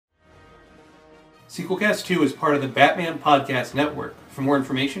Sequelcast 2 is part of the Batman Podcast Network. For more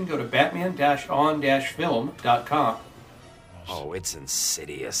information, go to batman-on-film.com. Oh, it's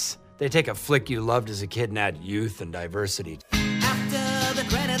insidious. They take a flick you loved as a kid and add youth and diversity. After the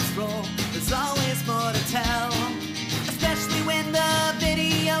credits roll, there's always more to tell. Especially when the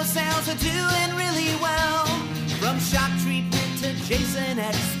video sales are doing really well. From Shock Treatment to Jason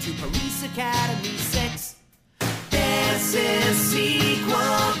X to Police Academy 6. This is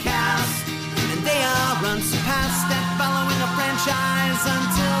Sequel Cast, and they are unsurpassed at following a franchise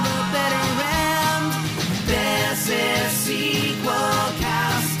until the bitter end. This is Sequel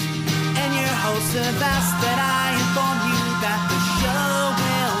Cast, and your hosts have asked that I inform you that the show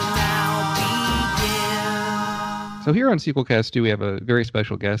will now begin. So here on Sequelcast 2, we have a very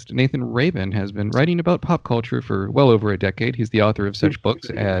special guest. Nathan Rabin has been writing about pop culture for well over a decade. He's the author of such books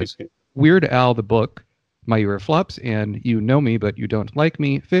as Weird Al the Book, My Year of Flops, and You Know Me But You Don't Like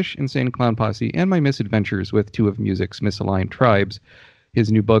Me, Fish, Insane Clown Posse, and My Misadventures with Two of Music's Misaligned Tribes.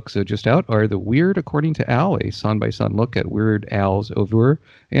 His new books just out are The Weird According to Al, a son-by-son look at Weird Al's oeuvre,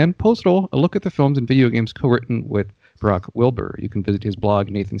 and Postal, a look at the films and video games co-written with Brock Wilbur. You can visit his blog,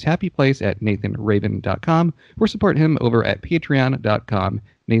 Nathan's Happy Place, at nathanrabin.com, or support him over at patreon.com,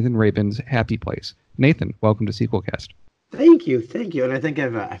 Nathan Rabin's Happy Place. Nathan, welcome to Sequelcast. Thank you. And I think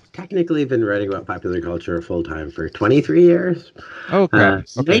I've technically been writing about popular culture full time for 23 years. Oh, crap.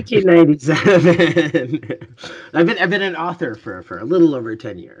 Okay. 1997. I've been an author for a little over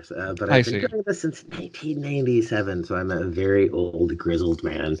 10 years, but I've been doing this since 1997. So I'm a very old, grizzled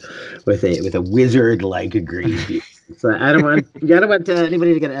man with a wizard-like green beard. So I don't want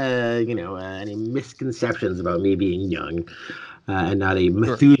anybody to get any misconceptions about me being young and not a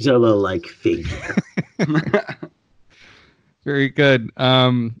Methuselah-like figure. Very good.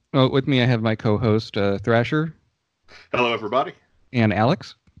 With me, I have my co-host, Thrasher. Hello, everybody. And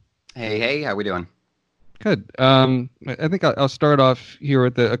Alex. Hey, how we doing? Good. I think I'll start off here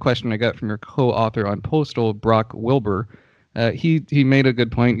with a question I got from your co-author on Postal, Brock Wilbur. He made a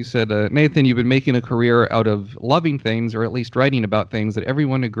good point. He said, Nathan, you've been making a career out of loving things, or at least writing about things that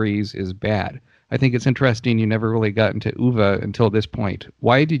everyone agrees is bad. I think it's interesting you never really got into Uwe until this point.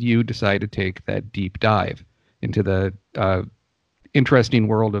 Why did you decide to take that deep dive into the interesting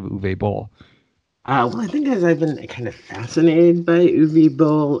world of Uwe Boll? Well, I think as I've been kind of fascinated by Uwe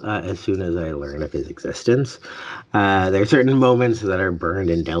Boll as soon as I learned of his existence. There are certain moments that are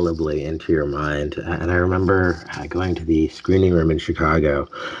burned indelibly into your mind. And I remember going to the screening room in Chicago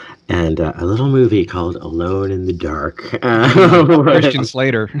and a little movie called Alone in the Dark. Christian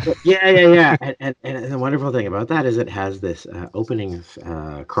Slater. Yeah. And the wonderful thing about that is it has this opening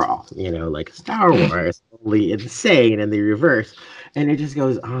crawl, like Star Wars, only insane in the reverse. And it just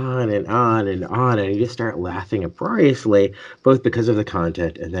goes on and on and on, and you just start laughing uproariously, both because of the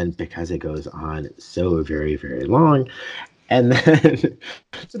content and then because it goes on so very, very long. And then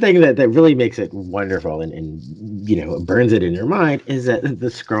the thing that really makes it wonderful and burns it in your mind is that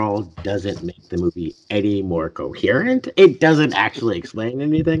the scroll doesn't make the movie any more coherent. It doesn't actually explain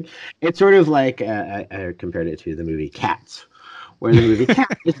anything. It's sort of like I compared it to the movie Cats, where the movie Cat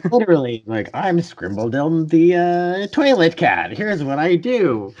is literally like, I'm Scrimbledilm the toilet cat. Here's what I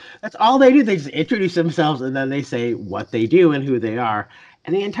do. That's all they do. They just introduce themselves and then they say what they do and who they are.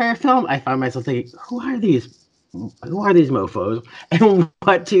 And the entire film, I found myself thinking, who are these mofos and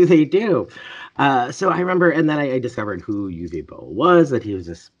what do they do? So I remember, and then I discovered who Uwe Boll was, that he was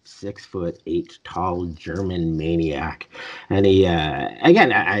this 6'8" tall German maniac. And he,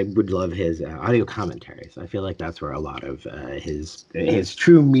 again, I would love his audio commentaries. I feel like that's where a lot of his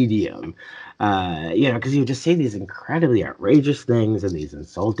true medium, because he would just say these incredibly outrageous things and these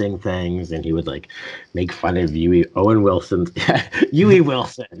insulting things. And he would make fun of Owen Wilson. Huey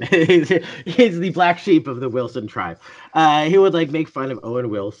Wilson. He's the black sheep of the Wilson tribe. He would make fun of Owen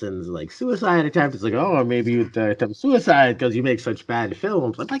Wilson's suicide attempt. It's maybe you'd attempt suicide because you make such bad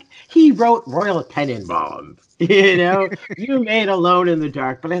films. But he wrote Royal Tenenbaums, you made Alone in the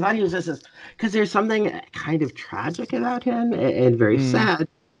Dark. But I thought he was just because there's something kind of tragic about him and very sad.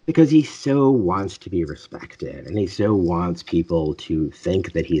 Because he so wants to be respected and he so wants people to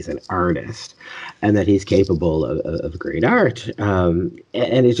think that he's an artist and that he's capable of great art. And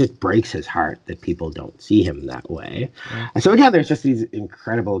it just breaks his heart that people don't see him that way. And so again, there's just these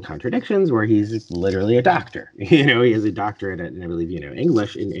incredible contradictions where he's literally a doctor. He has a doctorate in, I believe,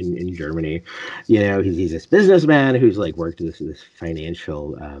 English in Germany. He's this businessman who's worked this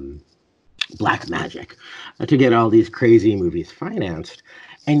financial black magic to get all these crazy movies financed.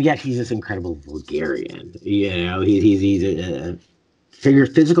 And yet he's this incredible vulgarian. He's a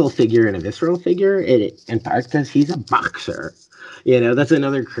physical figure and a visceral figure, in part because he's a boxer. That's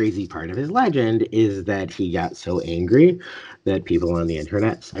another crazy part of his legend is that he got so angry that people on the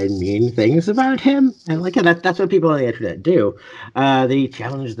internet said mean things about him. And like that's what people on the internet do. They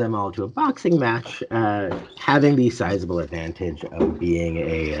challenged them all to a boxing match, having the sizable advantage of being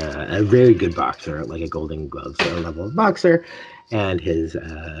a very good boxer, like a Golden Gloves level of boxer, and his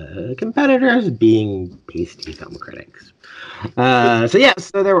competitors being pasty film critics. So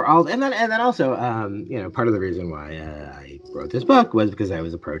they were all, and then also, part of the reason why I wrote this book was because I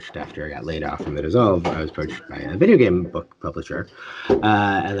was approached after I got laid off from the Dissolve. I was approached by a video game book publisher,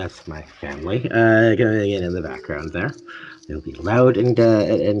 and that's my family going in the background there. It'll be loud and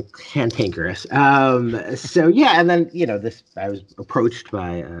cantankerous. And then I was approached by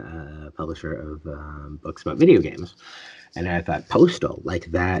a publisher of books about video games. And I thought Postal, like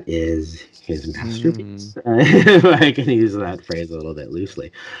that is his masterpiece. If I can use that phrase a little bit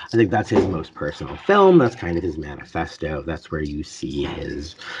loosely. I think that's his most personal film. That's kind of his manifesto. That's where you see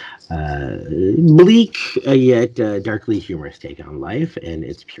his bleak yet darkly humorous take on life in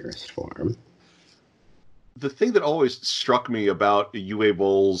its purest form. The thing that always struck me about Uwe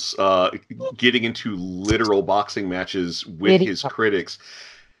Boll's getting into literal boxing matches with his critics,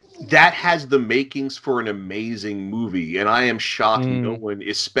 that has the makings for an amazing movie, and I am shocked no one,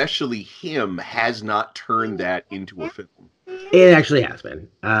 especially him, has not turned that into a film. It actually has been.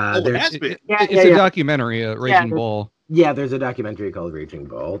 It has been. It's a documentary, Raging Bull. Yeah, there's a documentary called Raging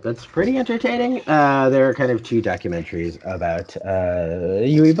Bull that's pretty entertaining. There are kind of two documentaries about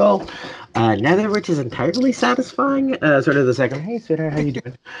Uwe Boll, neither of which is entirely satisfying. Sort of the second, hey, sweetheart, how you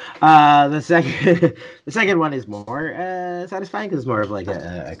doing? The second one is more satisfying because it's more of like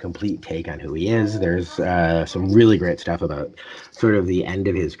a complete take on who he is. There's some really great stuff about sort of the end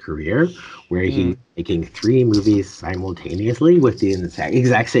of his career, where he's making 3 movies simultaneously with the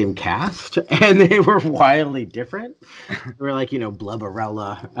exact same cast, and they were wildly different. They were like,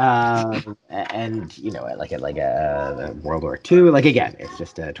 Blubberella, and like a World War II. Like again, it's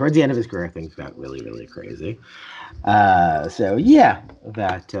just towards the end of his career, things got really, really crazy. That was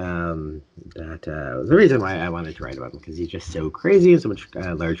the reason why I wanted to write about him, because he's just so crazy and so much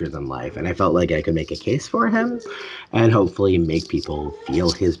larger than life, and I felt like I could make a case for him and hopefully make people feel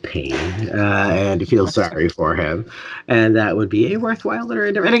his pain and feel sorry for him, and that would be a worthwhile literary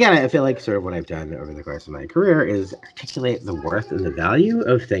endeavor. And again, I feel like sort of what I've done over the course of my career is articulate the worth and the value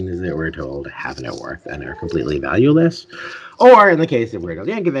of things that we're told have no worth and are completely valueless. Or in the case of Weird Al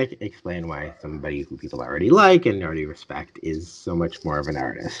Yankovic, explain why somebody who people already like and already respect is so much more of an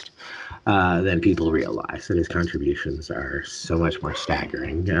artist than people realize. And his contributions are so much more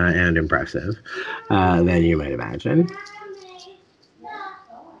staggering and impressive than you might imagine.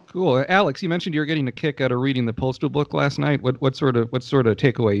 Cool. Alex, you mentioned you were getting a kick out of reading the Postal book last night. What sort of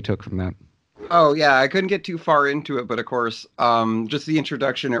takeaway you took from that? Oh, yeah, I couldn't get too far into it, but of course, just the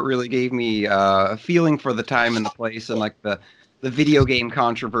introduction, it really gave me a feeling for the time and the place and like the video game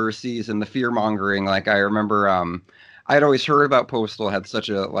controversies and the fear-mongering. Like I remember I'd always heard about Postal had such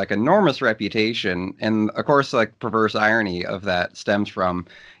a enormous reputation, and of course, like perverse irony of that stems from,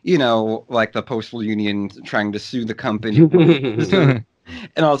 like the Postal Union trying to sue the company.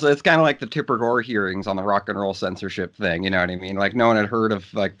 And also, it's kind of like the Tipper Gore hearings on the rock and roll censorship thing. You know what I mean? Like, no one had heard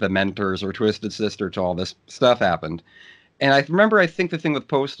of like the Mentors or Twisted Sister till all this stuff happened. And I think the thing with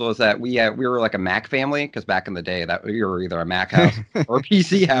Postal is that we were like a Mac family, because back in the day that we were either a Mac house or a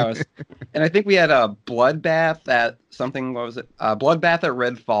PC house. And I think we had a Bloodbath at Bloodbath at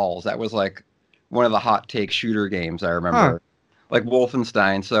Red Falls. That was like one of the hot take shooter games I remember. Like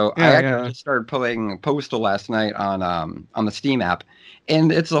Wolfenstein. So I actually just started playing Postal last night on the Steam app, and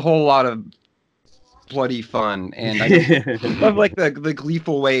it's a whole lot of bloody fun. And I love like the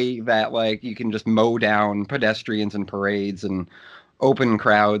gleeful way that like you can just mow down pedestrians and parades and open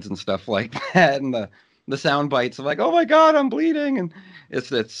crowds and stuff like that, and the sound bites of like, oh my god, I'm bleeding, and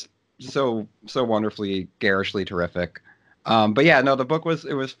it's so wonderfully garishly terrific. But yeah, no, the book was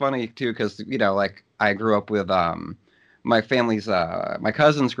funny too, because like I grew up with my family's my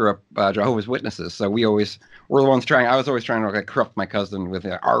cousins grew up Jehovah's Witnesses, so we always were the ones trying. I was always trying to like corrupt my cousin with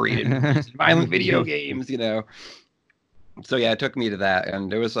R-rated violent video games, So yeah, it took me to that,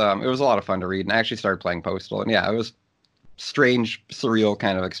 and it was a lot of fun to read. And I actually started playing Postal, and yeah, it was strange, surreal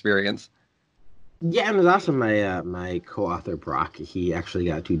kind of experience. Yeah, and it was awesome. My co-author Brock, he actually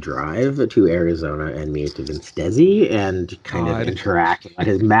got to drive to Arizona and meet Vince Desi and kind of God. interact on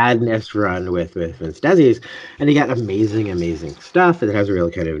his madness run with Vince Desi's, and he got amazing stuff. It has a real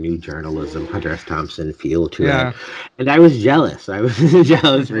kind of new journalism, Hunter S. Thompson feel to Yeah. it, and I was jealous. I was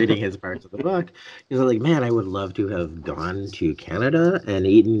jealous reading his parts of the book because I was like, man, I would love to have gone to Canada and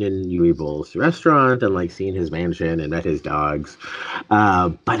eaten in Uwe Boll's restaurant and like seen his mansion and met his dogs.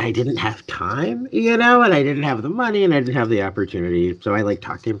 But I didn't have time, and I didn't have the money and I didn't have the opportunity. So I like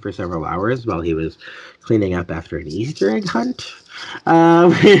talked to him for several hours while he was cleaning up after an Easter egg hunt.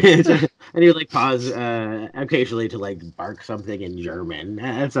 And he would like pause occasionally to like bark something in German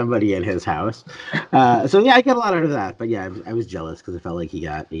at somebody in his house. So yeah, I get a lot out of that. But yeah, I was jealous because I felt like he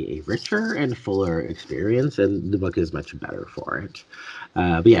got a richer and fuller experience, and the book is much better for it.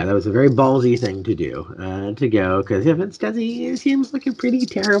 But yeah, that was a very ballsy thing to do, to go, because instead he seems like a pretty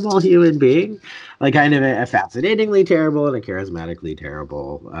terrible human being, like kind of a fascinatingly terrible and a charismatically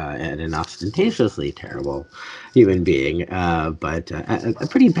terrible and an ostentatiously terrible human being, but a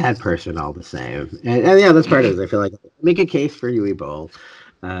pretty bad person all the same. And yeah, that's part of it. I feel like make a case for Uwe Boll.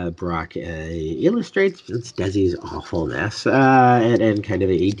 Brock illustrates Vince Desi's awfulness in kind of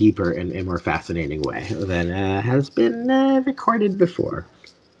a deeper and more fascinating way than has been recorded before.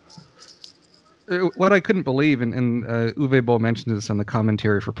 What I couldn't believe, and Uwe Boll mentioned this on the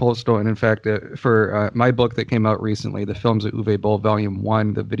commentary for Postal, and in fact, for my book that came out recently, The Films of Uwe Boll, Volume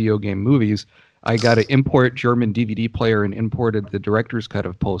 1, the video game movies, I got to import German DVD player and imported the director's cut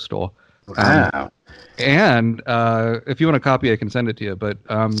of Postal. Wow. And if you want a copy, I can send it to you, but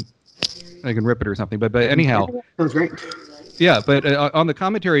I can rip it or something. But anyhow. Sounds great. Yeah, but on the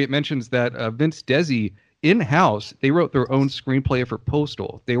commentary, it mentions that Vince Desi, in-house, they wrote their own screenplay for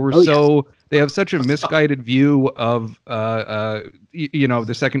Postal. They were they have such a misguided view of,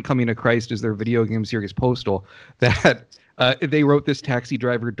 the Second Coming of Christ as their video game series Postal, that they wrote this taxi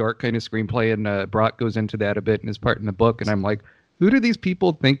driver dark kind of screenplay, and Brock goes into that a bit in his part in the book, and I'm like, who do these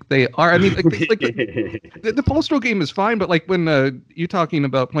people think they are? I mean, the Postal game is fine, but like when you talking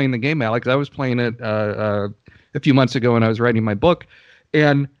about playing the game, Alex, I was playing it a few months ago when I was writing my book,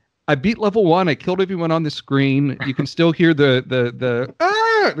 and I beat level 1. I killed everyone on the screen. You can still hear the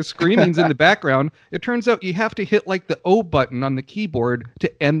screamings in the background. It turns out you have to hit like the O button on the keyboard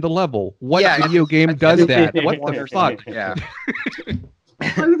to end the level. What video game does that? What the fuck? Yeah.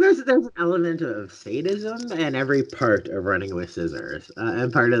 There's an element of sadism in every part of Running with Scissors,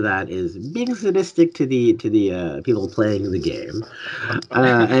 and part of that is being sadistic to the people playing the game,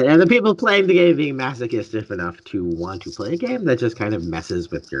 and the people playing the game being masochistic enough to want to play a game that just kind of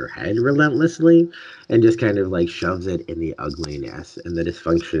messes with your head relentlessly, and just kind of like shoves it in the ugliness and the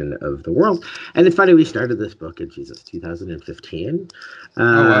dysfunction of the world. And it's funny, we started this book in 2015,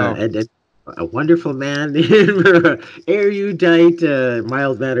 wow. and a wonderful man, erudite,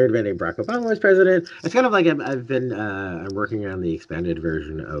 mild-mannered man named Barack Obama was president. It's kind of like I'm working on the expanded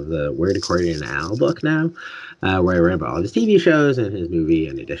version of the Weird Accordion Al book now, where I write about all of his TV shows and his movie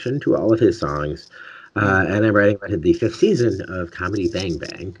in addition to all of his songs. And I'm writing about the 5th season of Comedy Bang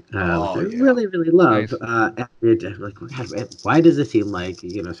Bang, which I really, really love. Nice. Why does this seem like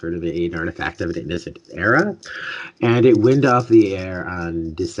sort of an artifact of an innocent era? And it went off the air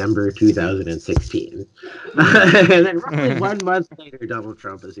on December 2016, and then roughly 1 month later, Donald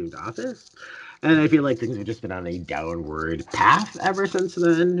Trump assumed office. And I feel like things have just been on a downward path ever since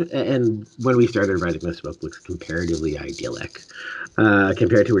then. And when we started writing this book, looks comparatively idyllic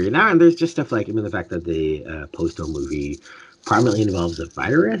compared to where you're now. And there's just stuff like, the fact that the Postal movie prominently involves a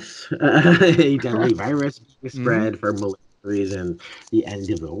virus, a deadly virus being spread for malicious reason, the end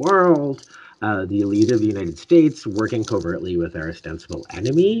of the world. The elite of the United States working covertly with our ostensible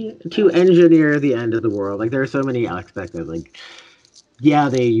enemy to engineer the end of the world. Like, there are so many aspects of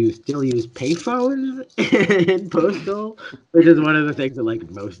they still use payphones in Postal, which is one of the things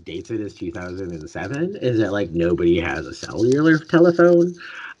that most dates it as 2007, is that nobody has a cellular telephone.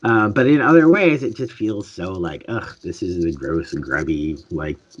 But in other ways, it just feels so this is the gross, grubby,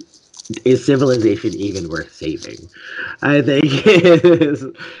 is civilization even worth saving? I think is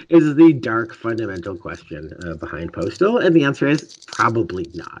the dark fundamental question behind Postal, and the answer is probably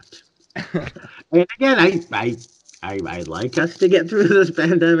not. And again, I'd like us to get through this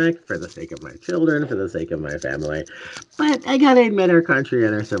pandemic for the sake of my children, for the sake of my family. But I gotta admit, our country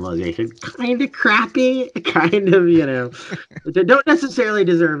and our civilization kind of crappy, kind of, they don't necessarily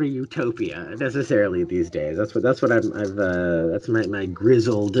deserve a utopia necessarily these days. That's my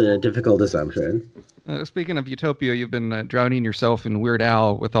grizzled, difficult assumption. Speaking of Utopia, you've been drowning yourself in Weird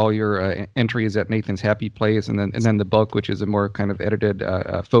Al with all your entries at Nathan's Happy Place, and then the book, which is a more kind of edited,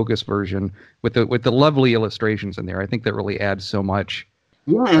 focus version with the lovely illustrations in there. I think that really adds so much.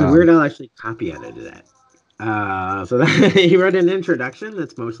 Yeah, and Weird Al actually copy edited it. He wrote an introduction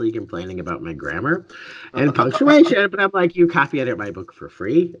that's mostly complaining about my grammar and punctuation, but I'm like, you copy edit my book for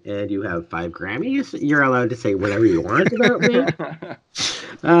free, and you have 5 Grammys. You're allowed to say whatever you want about me.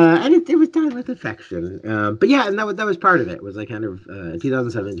 And it was done with affection. But yeah, and that was part of it. It was like kind of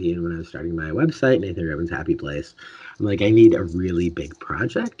 2017 when I was starting my website, Nathan Raven's Happy Place. I'm like, I need a really big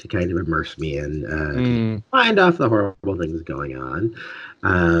project to kind of immerse me in, find off the horrible things going on.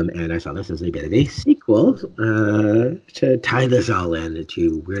 And I saw this as a bit of a sequel to tie this all in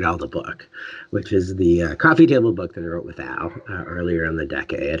to Weird Al the Book, which is the coffee table book that I wrote with Al earlier in the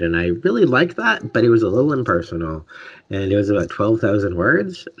decade. And I really liked that, but it was a little impersonal. And it was about 12,000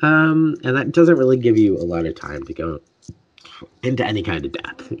 words. And that doesn't really give you a lot of time to go into any kind of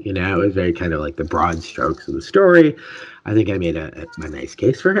depth. You know, it was very kind of like the broad strokes of the story. I think I made a nice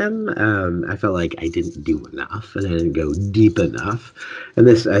case for him. I felt like I didn't do enough and I didn't go deep enough. And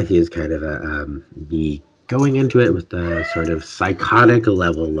this, I think, is kind of me going into it with the sort of psychotic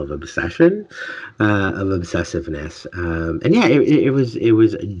level of obsession, of obsessiveness. And yeah, it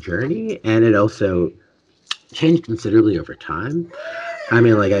was a journey, and it also changed considerably over time. I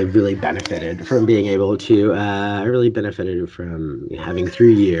mean, like, I really benefited from being able to, I really benefited from having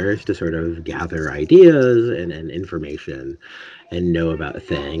 3 years to sort of gather ideas and information and know about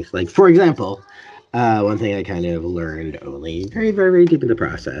things. Like, for example, one thing I kind of learned only very, very, very deep in the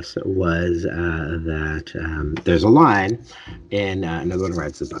process was that there's a line in Another One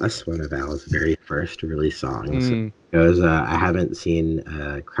Rides the Bus, one of Al's very first release songs. It goes, I haven't been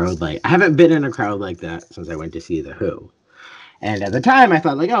in a crowd like that since I went to see The Who. And at the time, I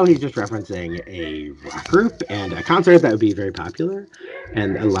thought, like, oh, he's just referencing a rock group and a concert that would be very popular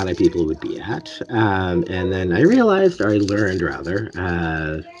and a lot of people would be at. And then I realized, or I learned, rather,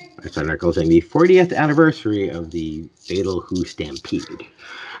 I saw an article saying the 40th anniversary of the Fatal Who Stampede.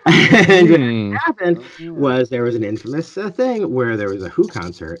 And what happened was there was an infamous thing where there was a Who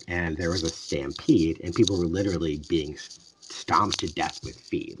concert and there was a stampede and people were literally being stomped to death with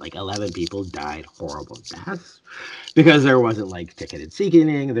feet. Like 11 people died horrible deaths because there wasn't like ticketed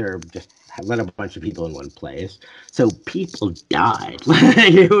seating. There just let a bunch of people in one place. So people died.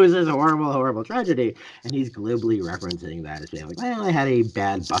 It was this horrible, horrible tragedy. And he's glibly referencing that as being like, well, I had a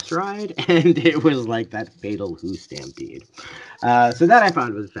bad bus ride and it was like that Fatal Who Stampede. So that I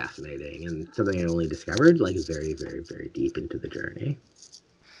found was fascinating and something I only discovered like very, very, very deep into the journey.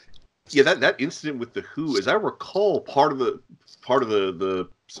 Yeah, that incident with the Who, as I recall, part of the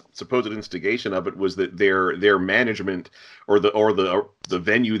supposed instigation of it was that their management or the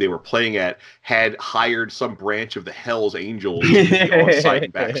venue they were playing at had hired some branch of the Hell's Angels to be on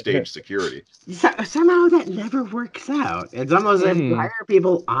site backstage security. Somehow that never works out. It's almost like you hire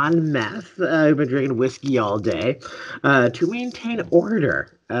people on meth who've been drinking whiskey all day to maintain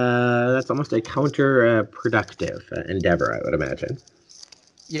order. That's almost a counterproductive endeavor, I would imagine.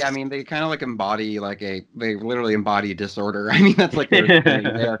 Yeah, I mean, they kind of like embody they literally embody disorder. I mean, that's like their thing.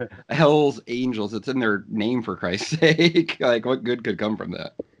 They're Hell's Angels. It's in their name, for Christ's sake. Like, what good could come from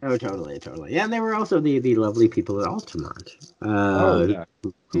that? Oh, totally. Yeah, and they were also the lovely people at Altamont.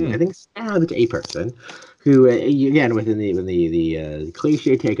 Who I think stabbed a person who, again, within the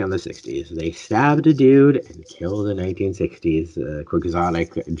cliche take on the 60s, they stabbed a dude and killed a 1960s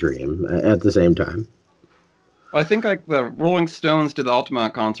quixotic dream at the same time. I think like the Rolling Stones did the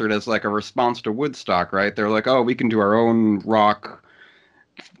Altamont concert as like a response to Woodstock, right? They're like, oh, we can do our own rock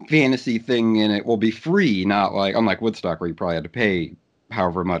fantasy thing and it will be free, not like, unlike Woodstock where you probably had to pay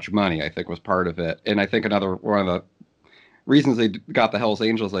however much money, I think was part of it. And I think another one of the reasons they got the Hells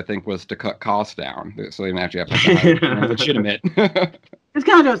Angels, I think, was to cut costs down. So they didn't actually have to hire legitimate. It's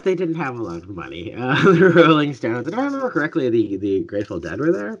kind of they didn't have a lot of money. The Rolling Stones, if I remember correctly, the Grateful Dead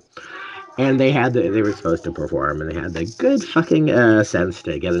were there. And they were supposed to perform, and they had the good fucking sense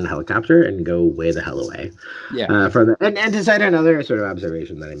to get in a helicopter and go way the hell away. Yeah. And to cite another sort of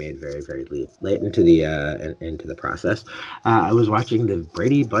observation that I made very, very late into the process, I was watching the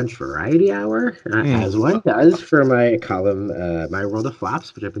Brady Bunch Variety Hour, as one does, for my column, My World of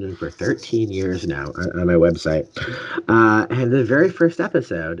Flops, which I've been doing for 13 years now on my website. And the very first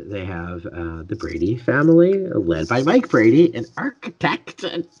episode, they have the Brady family, led by Mike Brady, an architect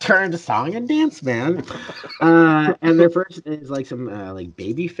turned song and dance man, and their first is like some like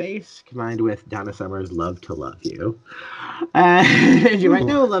Babyface combined with Donna Summer's "Love to Love You." And you might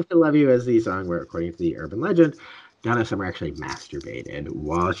know "Love to Love You" as the song where, according to the urban legend, Donna Summer actually masturbated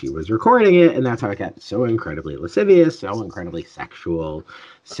while she was recording it, and that's how it got so incredibly lascivious, so incredibly sexual,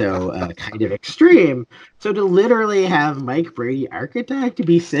 so kind of extreme. So to literally have Mike Brady, architect,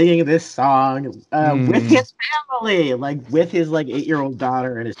 be singing this song with his family, like with his like 8-year-old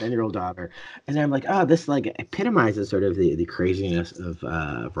daughter and his 10-year-old daughter, and I'm like, oh, this like epitomizes sort of the craziness of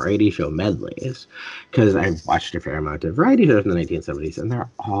variety show medleys, because I've watched a fair amount of variety shows in the 1970s, and they're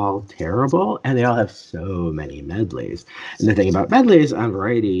all terrible, and they all have so many medleys. And the thing about medleys on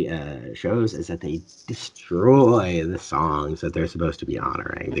variety shows is that they destroy the songs that they're supposed to be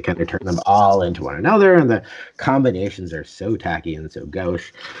honoring. They kind of turn them all into one another, and the combinations are so tacky and so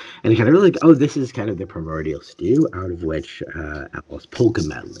gauche. And you kind of really like, oh, this is kind of the primordial stew out of which Apple's polka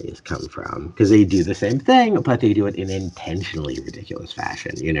medleys come from, because they do the same thing, but they do it in intentionally ridiculous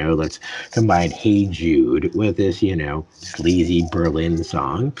fashion. You know, let's combine Hey Jude with this, you know, sleazy Berlin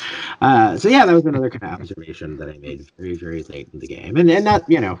song. So yeah, that was another kind of observation that I made very, very late in the game, and not,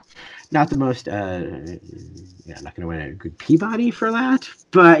 you know, not the most yeah, I'm not going to win a good Peabody for that,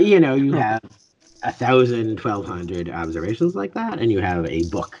 but you know, you have 1,000, 1,200 observations like that, and you have a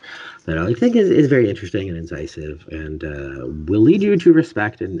book that I think is very interesting and incisive, and will lead you to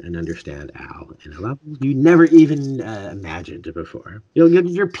respect and understand Al in a level you never even imagined before. You'll get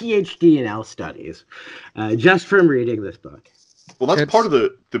your PhD in Al studies just from reading this book. Well, that's part of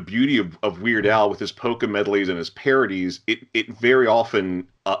the beauty of Weird Al with his polka medleys and his parodies. It very often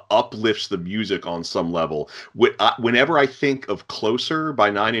uplifts the music on some level. Whenever I think of "Closer" by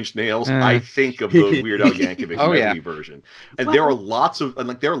Nine Inch Nails, I think of the Weird Al Yankovic medley version. And there are lots of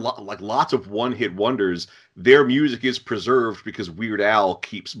lots of one-hit wonders. Their music is preserved because Weird Al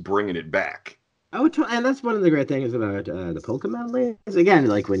keeps bringing it back. Oh, and that's one of the great things about the polka medley. Is again,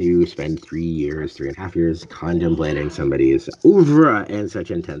 like when you spend 3.5 years contemplating somebody's oeuvre and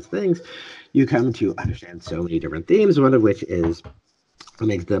such intense things, you come to understand so many different themes. One of which is what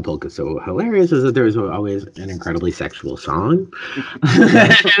makes the polka so hilarious is that there's always an incredibly sexual song,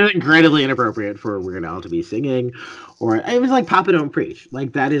 incredibly inappropriate for Weird Al to be singing, or it was like Papa Don't Preach.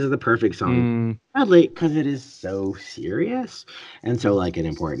 Like that is the perfect song, sadly, because it is so serious, and so like an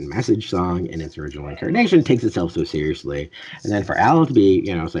important message song in its original incarnation takes itself so seriously, and then for Al to be,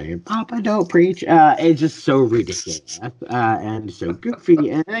 you know, saying Papa Don't Preach, it's just so ridiculous and so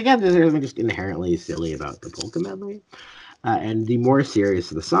goofy, and again, there's something just inherently silly about the polka medley. And the more serious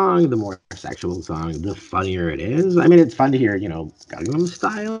the song, the more sexual the song, the funnier it is. I mean, it's fun to hear, you know, Gangnam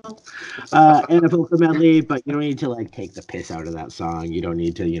Style in a polka medley, but you don't need to like take the piss out of that song. You don't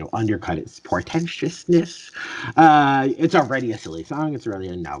need to, you know, undercut its portentousness. It's already a silly song. It's really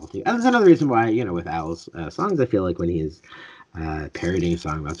a novelty. And that's another reason why, you know, with Al's songs, I feel like when he's parodying a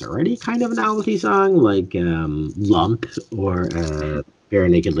song that's already kind of a novelty song, like Lump or Bare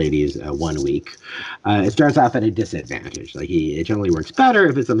Naked Ladies 1 Week, it starts off at a disadvantage. Like it generally works better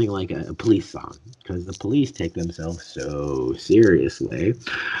if it's something like a police song, because the police take themselves so seriously.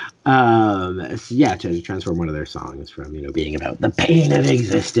 So yeah, to transform one of their songs from, you know, being about the pain of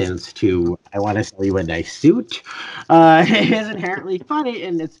existence to I want to sell you a nice suit is inherently funny,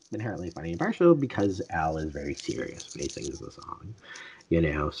 and it's inherently funny and partial because Al is very serious when he sings the song. You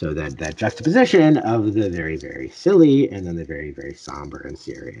know, so that juxtaposition of the very, very silly and then the very, very somber and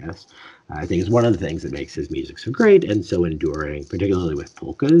serious, I think is one of the things that makes his music so great and so enduring, particularly with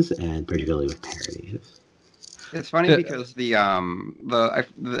polkas and particularly with parodies. It's funny because the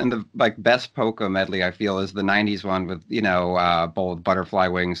like best polka medley I feel is the '90s one with, you know, both Butterfly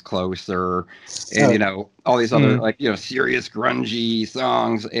Wings, Closer, and you know, all these other like, you know, serious grungy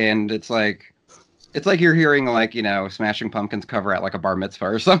songs, and it's like you're hearing, like, you know, Smashing Pumpkins cover at like a bar mitzvah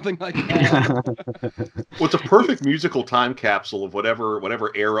or something like that. Well, it's a perfect musical time capsule of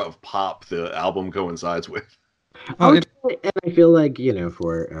whatever era of pop the album coincides with. And I feel like, you know,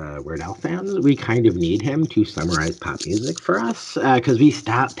 for Weird Al fans, we kind of need him to summarize pop music for us, because we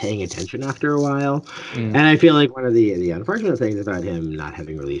stopped paying attention after a while. And I feel like one of the unfortunate things about him not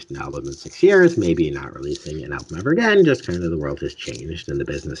having released an album in 6 years, maybe not releasing an album ever again, just kind of the world has changed and the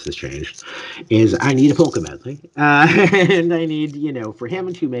business has changed, is I need a polka medley. And I need, you know, for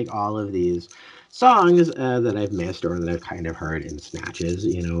him to make all of these songs that I've missed or that I've kind of heard in snatches,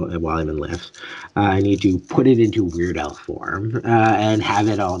 you know, while I'm in lifts. I need to put it into Weird Al form and have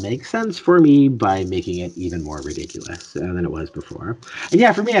it all make sense for me by making it even more ridiculous than it was before. And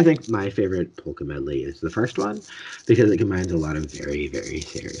yeah, for me, I think my favorite polka medley is the first one because it combines a lot of very, very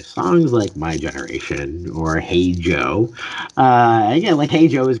serious songs like My Generation or Hey Joe. Again, like Hey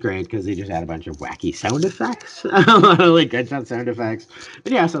Joe is great because they just add a bunch of wacky sound effects, a lot of like gunshot sound effects.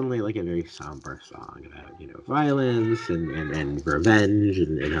 But yeah, suddenly like a very somber, song about, violence and revenge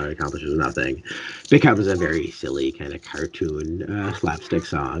and how it accomplishes nothing, becomes a very silly kind of cartoon slapstick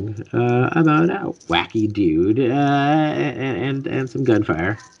song about a wacky dude and some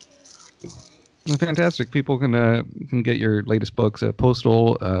gunfire. Well, fantastic. People can get your latest books,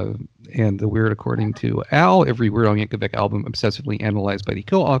 Postal and The Weird According to Al, every Weird Al Yankovic album obsessively analyzed by the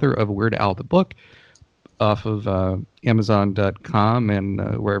co-author of Weird Al the book, off of Amazon.com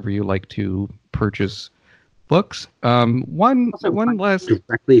and wherever you like to purchase books. One last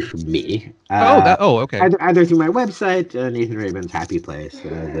directly from me. Okay. Either through my website, Nathan Rabin's Happy Place.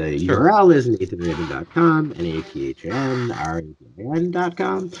 The URL is nathanrabin.com,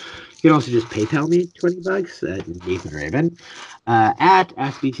 nathanrabin.com. You can also just PayPal me $20 at Nathan Rabin at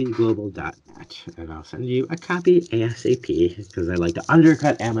sbcglobal.net, and I'll send you a copy ASAP because I like to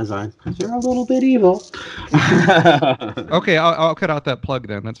undercut Amazon because they're a little bit evil. Okay, I'll cut out that plug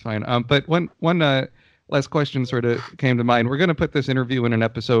then. That's fine. But one last question sort of came to mind. We're going to put this interview in an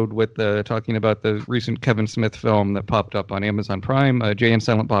episode with talking about the recent Kevin Smith film that popped up on Amazon Prime, Jay and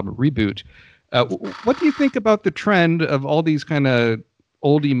Silent Bob Reboot. What do you think about the trend of all these kind of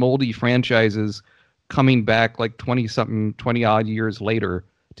oldie moldy franchises coming back like 20 odd years later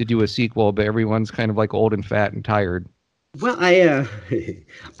to do a sequel, but everyone's kind of like old and fat and tired? Well, I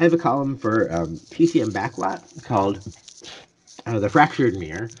have a column for PCM Backlot called The Fractured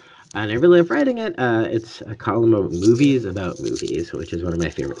Mirror. And I really love writing it. It's a column of movies about movies, which is one of my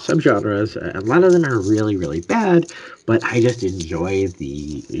favorite subgenres. A lot of them are really, really bad, but I just enjoy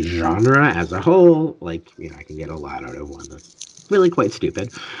the genre as a whole. Like, I can get a lot out of one that's really quite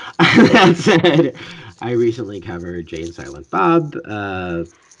stupid. That said, I recently covered Jay and Silent Bob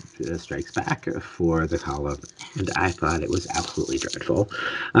Strikes Back for the column, and I thought it was absolutely dreadful.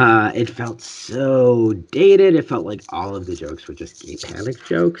 It felt so dated. It felt like all of the jokes were just gay panic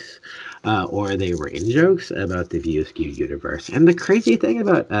jokes, or they were in jokes about the View Askew universe. And the crazy thing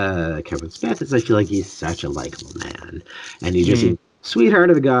about Kevin Smith is I feel like he's such a likable man, and he just seems sweetheart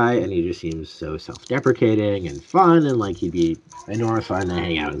of a guy, and he just seems so self-deprecating and fun, and like he'd be enormous fun to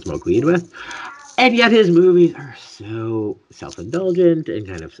hang out and smoke weed with. And yet his movies are so self-indulgent and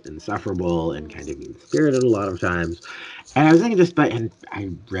kind of insufferable and kind of mean-spirited a lot of times. And I was thinking and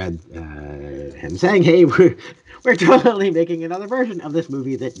I read him saying, hey, we're totally making another version of this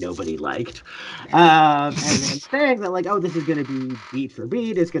movie that nobody liked. And saying that, like, this is going to be beat for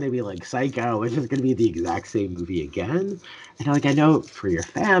beat. It's going to be like Psycho. It's just going to be the exact same movie again. And I know for your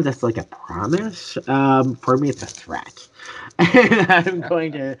fans, that's like a promise. For me, it's a threat. And I'm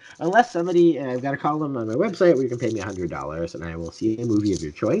going to, unless somebody, I've got a column on my website where you can pay me $100 and I will see a movie of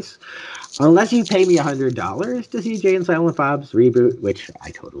your choice. Unless you pay me $100 to see Jay and Silent Bob's Reboot, which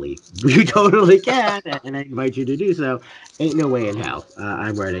you totally can, and I invite you to do so, ain't no way in hell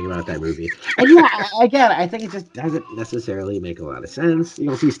I'm writing about that movie. And yeah, again, I think it just doesn't necessarily make a lot of sense.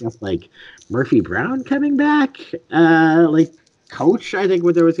 You'll see stuff like Murphy Brown coming back, like Coach, I think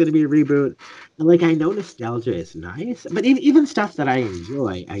there was going to be a reboot. And I know nostalgia is nice, but even stuff that I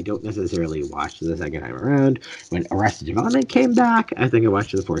enjoy, I don't necessarily watch the second time around. When Arrested Development came back, I think I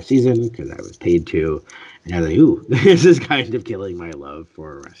watched the fourth season because I was paid to. And I was like, ooh, this is kind of killing my love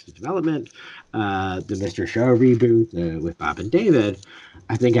for Arrested Development. The Mr. Show reboot with Bob and David,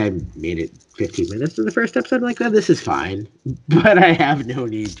 I think I made it 15 minutes in the first episode. I'm like, this is fine. But I have no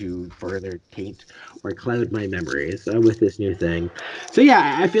need to further taint or cloud my memories with this new thing. So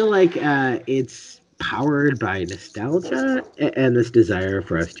yeah, I feel like it's powered by nostalgia and this desire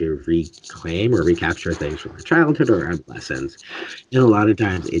for us to reclaim or recapture things from our childhood or adolescence. And a lot of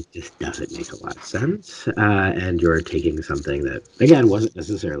times it just doesn't make a lot of sense. And you're taking something that, again, wasn't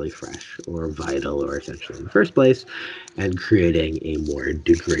necessarily fresh or vital or essential in the first place and creating a more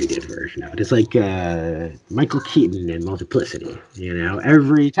degraded version of it. It's like Michael Keaton in Multiplicity.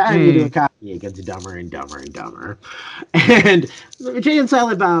 Every time you do a copy, it gets dumber and dumber and dumber. And Jay and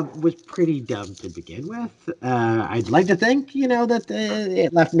Silent Bob was pretty dumb to begin with. I'd like to think, that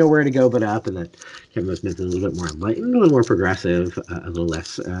it left nowhere to go but up, and that Kevin Smith is a little bit more enlightened, a little more progressive, a little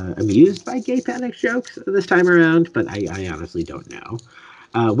less amused by gay panic jokes this time around, but I honestly don't know.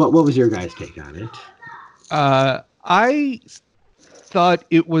 What was your guys' take on it? I thought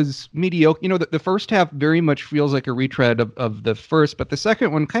it was mediocre. The first half very much feels like a retread of the first, but the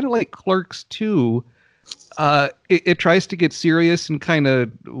second one, kind of like Clerks 2, it tries to get serious and kind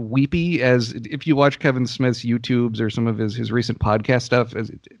of weepy, as if you watch Kevin Smith's YouTubes or some of his recent podcast stuff.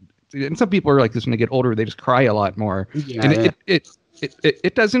 And some people are like this when they get older, they just cry a lot more. Yeah, and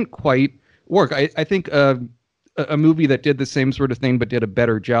it doesn't quite work. I think a movie that did the same sort of thing but did a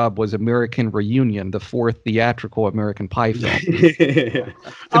better job was American Reunion, the fourth theatrical American Pie film.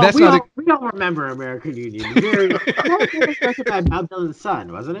 Oh, we don't remember American Union. That was directed by Bob Dylan's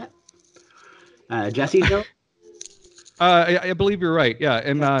son, wasn't it? Jesse Dylan? I believe you're right. Yeah,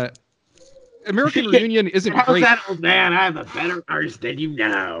 and American Reunion isn't How's great. that, old man? I'm a better artist than you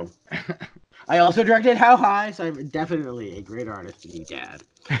know. I also directed How High, so I'm definitely a great artist than you, Dad.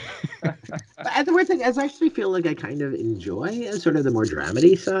 But the weird thing is, I actually feel like I kind of enjoy sort of the more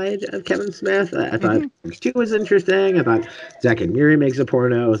dramedy side of Kevin Smith. I thought Clerks 2 was interesting. I thought Zack and Miri Makes a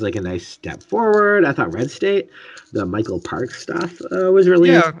Porno was like a nice step forward. I thought Red State, the Michael Parks stuff, was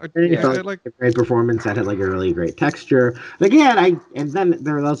really interesting. I like a great performance. That had like a really great texture. But again, and then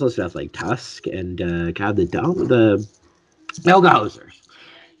there was also stuff like Tusk and the Yoga Hosers.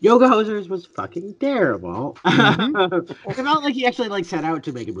 Yoga Hosers was fucking terrible. It felt like he actually like set out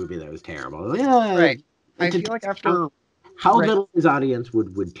to make a movie that was terrible. Yeah, Right. I feel like after how little his audience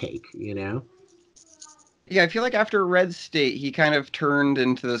would take, you know? Yeah, I feel like after Red State, he kind of turned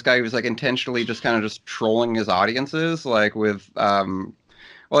into this guy who was like intentionally just kind of just trolling his audiences, like with Tusk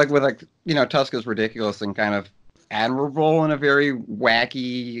is ridiculous and kind of admirable in a very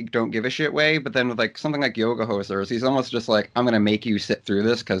wacky, don't give a shit way. But then with like something like Yoga Hosers, he's almost just like, I'm gonna make you sit through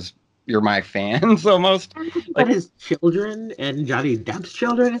this because you're my fans almost. But his children and Johnny Depp's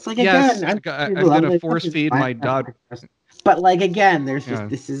children, it's like, yes, again, I'm gonna force feed my dog. But like again, there's just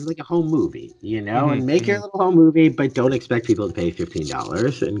this is like a home movie, you know, and make your little home movie, but don't expect people to pay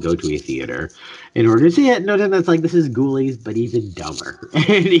 $15 and go to a theater in order to see it. No, then that's like this is Ghoulies, but even dumber.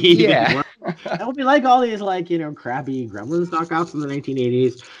 And that would be like all these like, you know, crappy Gremlins knockoffs from the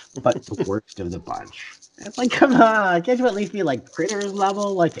 1980s, but the worst of the bunch. It's like, come on, can't you at least be like Critters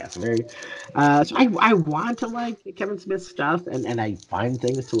level? Like, yes, very. So I want to like Kevin Smith stuff, and I find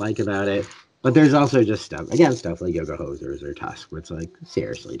things to like about it. But there's also just stuff like Yoga Hosers or Tusk, where it's like,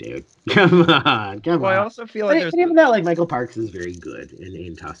 seriously, dude, come on. I also feel like there's even that like Michael Parks is very good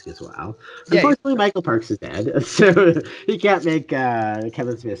in Tusk as well. Unfortunately, Michael Parks is dead, so he can't make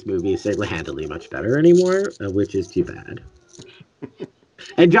Kevin Smith's movies single-handedly much better anymore, which is too bad.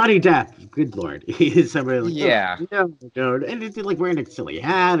 And Johnny Depp, good lord, he's somebody like, no, and he's like wearing a silly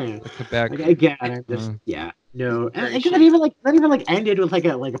hat, and like, again, I'm just no, and it not even like ended with like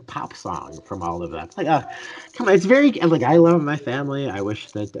a pop song from all of that. It's like, come on, it's very like I love my family. I wish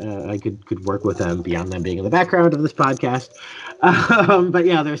that I could work with them beyond them being in the background of this podcast. But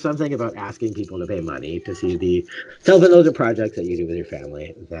yeah, there's something about asking people to pay money to see the self-indulgent projects that you do with your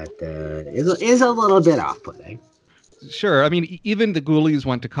family that is a little bit off-putting. Sure. I mean, even the Ghoulies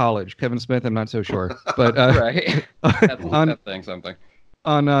went to college. Kevin Smith, I'm not so sure. But right. That's saying something.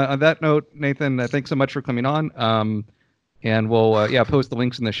 On that note, Nathan, thanks so much for coming on. And we'll post the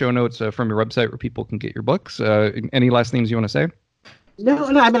links in the show notes from your website where people can get your books. Any last things you want to say? No.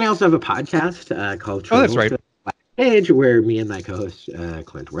 I mean, I also have a podcast called Travolta. Oh, that's right. Page, where me and my co-host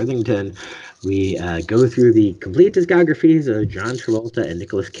Clint Worthington, we go through the complete discographies of John Travolta and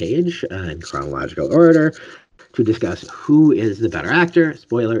Nicolas Cage in chronological order, to discuss who is the better actor.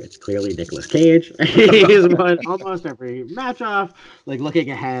 Spoiler, it's clearly Nicolas Cage. He's won almost every match-off. Like,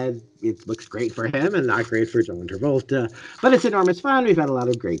 looking ahead, it looks great for him and not great for John Travolta. But it's enormous fun. We've had a lot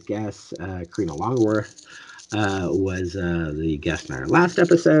of great guests. Karina Longworth was the guest in our last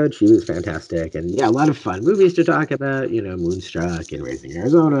episode. She was fantastic. And, yeah, a lot of fun movies to talk about. You know, Moonstruck and Raising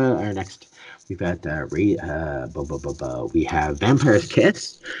Arizona. Our next... We've got we have Vampire's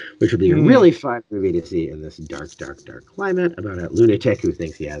Kiss, which will be a really fun movie to see in this dark climate about a lunatic who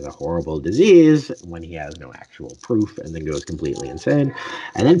thinks he has a horrible disease when he has no actual proof and then goes completely insane.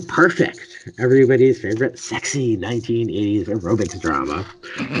 And then Perfect, everybody's favorite sexy 1980s aerobics drama,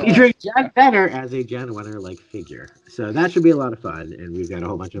 featuring Jen Benner as a Jen Wenner-like figure. So that should be a lot of fun, and we've got a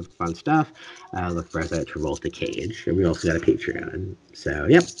whole bunch of fun stuff. Look for us at Travolta Cage, and we also got a Patreon. So,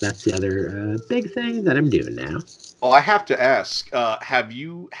 yep, that's the other big thing that I'm doing now. Oh, I have to ask, have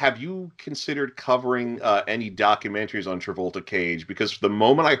you considered covering any documentaries on Travolta Cage? Because the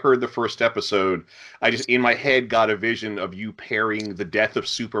moment I heard the first episode, I just in my head got a vision of you pairing The Death of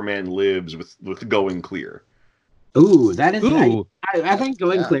Superman Lives with Going Clear. Ooh, that is nice. I think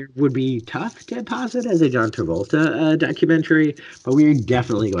Going Clear would be tough to posit as a John Travolta documentary, but we're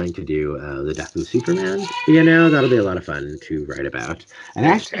definitely going to do The Death of Superman. You know, that'll be a lot of fun to write about. And I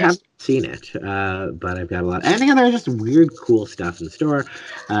actually haven't seen it, but I've got a lot. And again, there's just weird, cool stuff in store.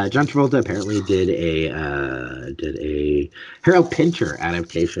 John Travolta apparently did a Harold Pinter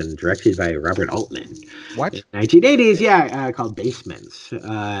adaptation directed by Robert Altman. What? In 1980s, called Basements. He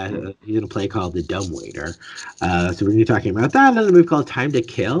did a play called The Dumbwaiter. So we're going to be talking about that, and a movie called Time to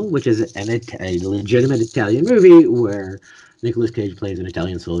Kill, which is a legitimate Italian movie where Nicolas Cage plays an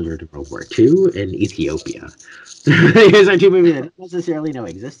Italian soldier to World War II in Ethiopia. These are two movies I didn't necessarily know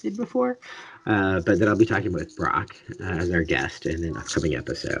existed before, but that I'll be talking with Brock as our guest in an upcoming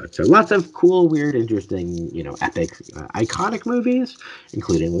episode. So lots of cool, weird, interesting, epic, iconic movies,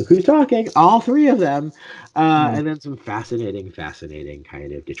 including Look Who's Talking, all three of them, and then some fascinating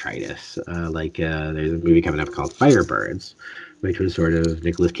kind of detritus. There's a movie coming up called Firebirds, which was sort of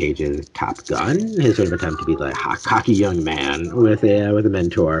Nicolas Cage's Top Gun, his sort of attempt to be like a cocky young man with a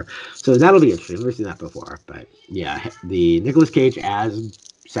mentor. So that'll be interesting. I've never seen that before, but yeah, the Nicolas Cage as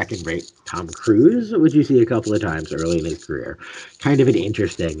second-rate Tom Cruise, which you see a couple of times early in his career, kind of an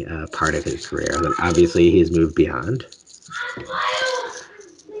interesting part of his career that obviously he's moved beyond.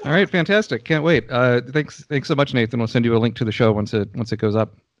 All right, fantastic! Can't wait. Thanks so much, Nathan. We'll send you a link to the show once it goes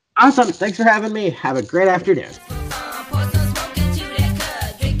up. Awesome! Thanks for having me. Have a great afternoon.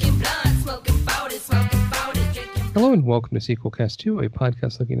 Hello and welcome to Sequelcast 2, a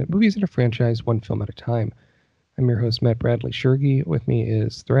podcast looking at movies in a franchise, one film at a time. I'm your host, Matt Bradley Shergi. With me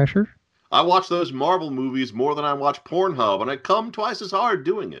is Thrasher. I watch those Marvel movies more than I watch Pornhub, and I come twice as hard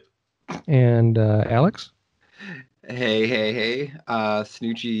doing it. And Alex. Hey.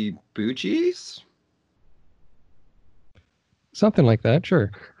 Snoochie Boochies? Something like that,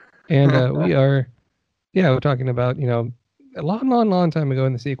 sure. And we're talking about, a long time ago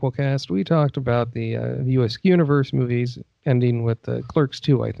in the Sequelcast, we talked about the U.S. Universe movies ending with Clerks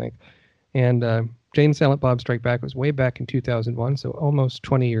 2, I think. And Jay and Silent Bob Strike Back was way back in 2001, so almost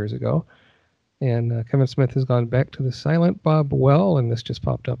 20 years ago. And Kevin Smith has gone back to the Silent Bob well, and this just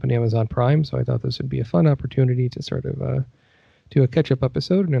popped up on Amazon Prime, so I thought this would be a fun opportunity to sort of do a catch-up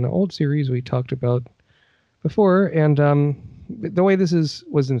episode in an old series we talked about before. And the way this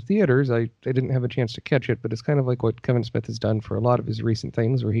was in theaters, I didn't have a chance to catch it, but it's kind of like what Kevin Smith has done for a lot of his recent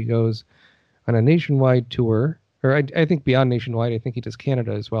things, where he goes on a nationwide tour, or I think beyond nationwide, I think he does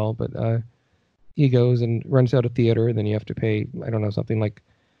Canada as well, but he goes and runs out a theater, and then you have to pay, I don't know, something like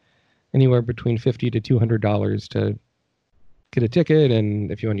anywhere between $50 to $200 to get a ticket,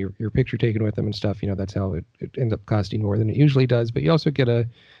 and if you want your picture taken with them and stuff, that's how it ends up costing more than it usually does. But you also get a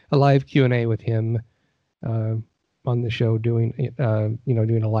live Q&A with him on the show doing a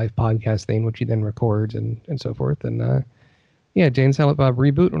live podcast thing, which he then records and so forth. And Jay and Silent Bob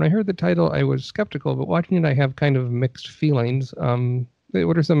Reboot. When I heard the title, I was skeptical, but watching it, I have kind of mixed feelings.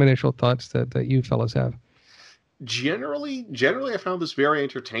 What are some initial thoughts that you fellas have? Generally, I found this very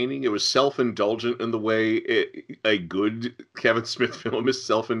entertaining. It was self-indulgent in the way a good Kevin Smith film is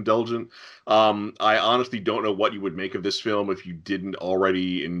self-indulgent. I honestly don't know what you would make of this film if you didn't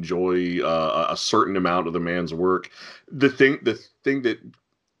already enjoy a certain amount of the man's work. The thing that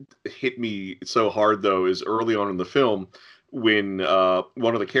hit me so hard, though, is early on in the film when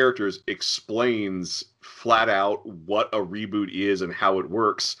one of the characters explains flat out what a reboot is and how it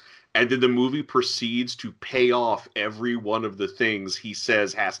works. And then the movie proceeds to pay off every one of the things he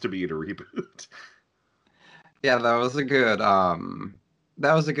says has to be in a reboot. Yeah, that was a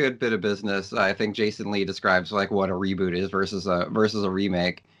good bit of business. I think Jason Lee describes like what a reboot is versus a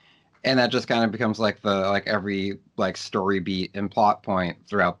remake, and that just kind of becomes like every story beat and plot point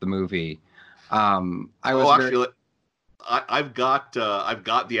throughout the movie. I believe I've got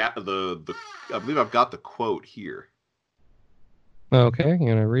the quote here. Okay, you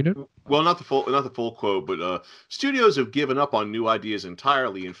gonna read it? Well, not the full quote, but studios have given up on new ideas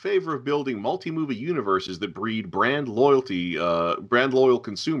entirely in favor of building multi-movie universes that breed brand loyal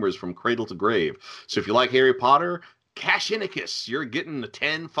consumers from cradle to grave. So if you like Harry Potter, Cashinicus, you're getting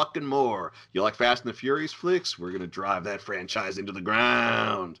 10 fucking more. You like Fast and the Furious flicks? We're gonna drive that franchise into the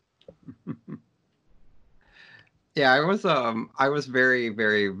ground. Yeah, I was very,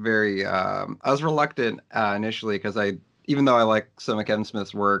 very, very. I was reluctant initially because even though I like some of Kevin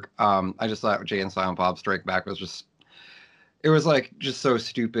Smith's work, I just thought Jay and Silent Bob Strike Back was just so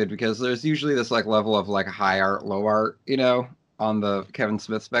stupid, because there's usually this level of high art, low art, on the Kevin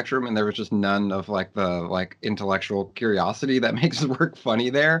Smith spectrum, and there was just none of the intellectual curiosity that makes his work funny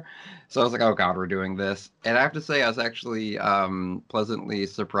there. So I was like, oh god, we're doing this. And I have to say I was actually pleasantly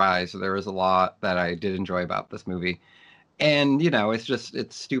surprised. There was a lot that I did enjoy about this movie. And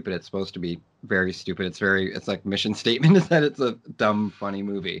it's stupid. It's supposed to be very stupid. It's like mission statement is that it's a dumb, funny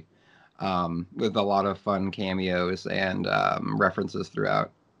movie with a lot of fun cameos and references throughout.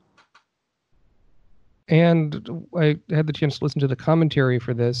 And I had the chance to listen to the commentary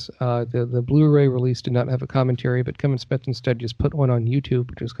for this. The Blu-ray release did not have a commentary, but Kevin Smith instead just put one on YouTube,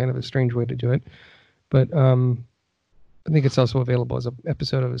 which is kind of a strange way to do it. But I think it's also available as an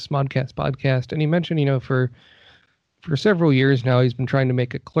episode of his Smodcast podcast. And he mentioned, for for several years now, he's been trying to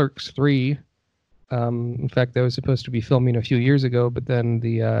make a Clerks 3. In fact, that was supposed to be filming a few years ago, but then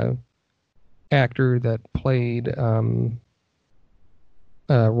the actor that played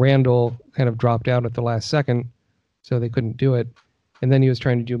Randall kind of dropped out at the last second, so they couldn't do it. And then he was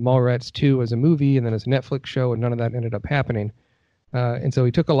trying to do Mallrats 2 as a movie and then as a Netflix show, and none of that ended up happening. And so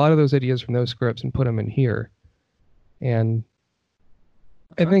he took a lot of those ideas from those scripts and put them in here. And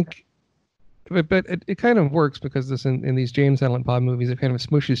I think, but it kind of works because this in these Jay and Silent Bob movies, it kind of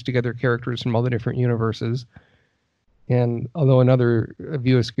smooshes together characters from all the different universes. And although in other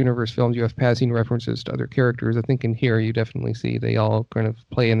View Askew universe films you have passing references to other characters, I think in here you definitely see they all kind of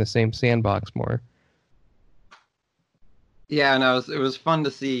play in the same sandbox more. Yeah, and it was fun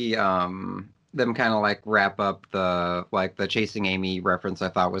to see them kind of like wrap up the Chasing Amy reference. I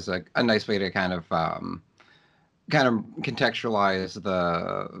thought was a nice way to kind of contextualize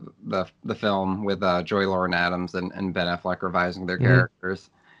the film with Joy Lauren Adams and Ben Affleck revising their characters.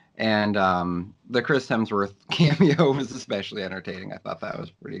 And the Chris Hemsworth cameo was especially entertaining. I thought that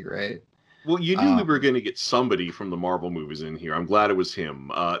was pretty great. Well, you knew we were going to get somebody from the Marvel movies in here. I'm glad it was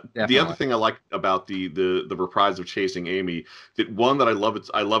him. The other thing I like about the reprise of Chasing Amy, that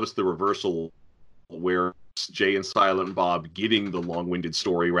I love it's the reversal where it's Jay and Silent Bob getting the long-winded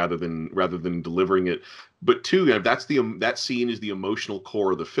story rather than delivering it. But two, that scene is the emotional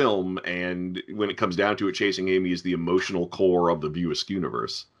core of the film, and when it comes down to it, Chasing Amy is the emotional core of the View Askew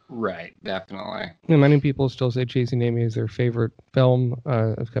universe. Right, definitely. And many people still say Chasing Amy is their favorite film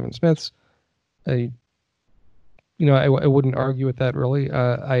of Kevin Smith's. I wouldn't argue with that really.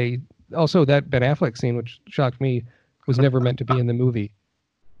 I also, that Ben Affleck scene, which shocked me, was never meant to be in the movie.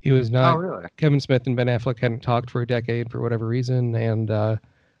 He was not. Oh, really? Kevin Smith and Ben Affleck hadn't talked for a decade for whatever reason, and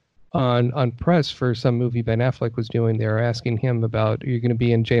on press for some movie Ben Affleck was doing, they were asking him about, are you going to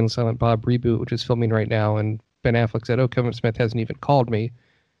be in Jay and Silent Bob reboot, which is filming right now? And Ben Affleck said, "Oh, Kevin Smith hasn't even called me."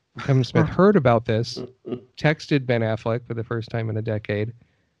 Kevin Smith heard about this, texted Ben Affleck for the first time in a decade,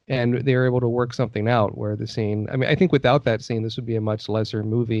 and they were able to work something out where the scene, I mean, I think without that scene, this would be a much lesser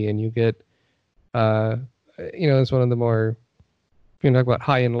movie, and you get, it's one of the more, if you talk about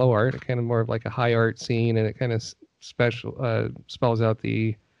high and low art, kind of more of like a high art scene, and it kind of spells out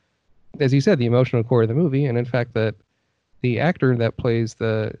the, as you said, the emotional core of the movie, and in fact that the actor that plays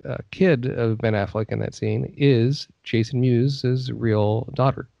the kid of Ben Affleck in that scene is Jason Mewes' real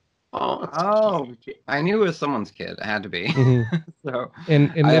daughter. Oh, I knew it was someone's kid. It had to be. Mm-hmm. So,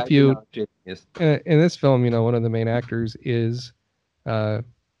 and if you in this film, one of the main actors is Harley.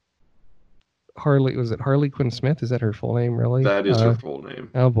 Was it Harley Quinn Smith? Is that her full name? Really? That is her full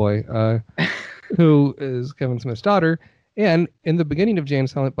name. Oh boy, who is Kevin Smith's daughter? And in the beginning of Jay and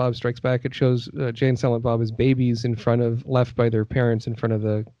Silent Bob Strikes Back, it shows Jay and Silent Bob as babies left by their parents in front of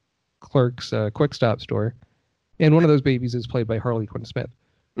the Clerks Quick Stop store, and one of those babies is played by Harley Quinn Smith.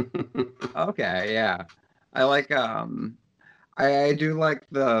 Okay, yeah, I like I do like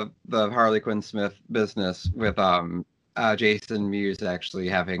the Harley Quinn Smith business with Jason Mewes actually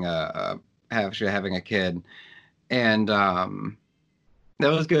having a kid, and that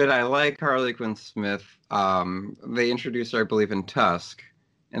was good. I like Harley Quinn Smith. They introduced her, I believe, in Tusk,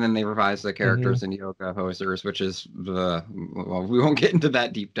 and then they revised the characters in Yoga Hosers, which is we won't get into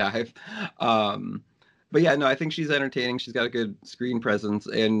that deep dive. But yeah, no, I think she's entertaining. She's got a good screen presence,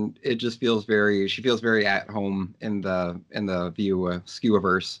 and it just feels she feels very at home in the View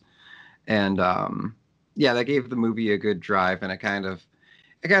Askew-verse. And yeah, that gave the movie a good drive, and it kind of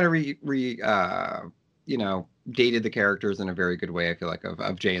dated the characters in a very good way, I feel like,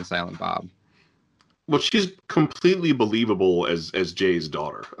 of Jay and Silent Bob. Well, she's completely believable as Jay's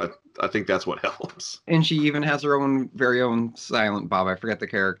daughter. I think that's what helps. And she even has her very own Silent Bob. I forget the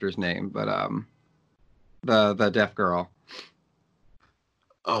character's name, but the deaf girl.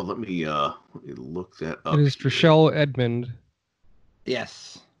 Oh, let me look that up. It is Trishelle Edmond.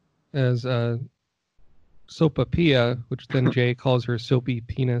 Yes. As Sopapia, which then Jay calls her Soapy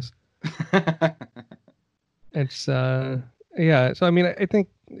Penis. It's yeah. So I mean, I think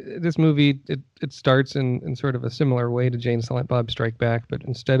this movie it starts in sort of a similar way to Jay and Silent Bob Strike Back, but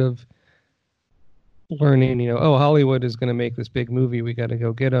instead of learning, Hollywood is going to make this big movie, we got to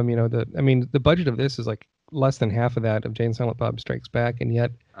go get them. The budget of this is like less than half of that of Jay and Silent Bob Strikes Back, and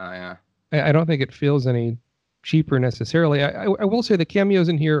yet I don't think it feels any cheaper necessarily. I will say the cameos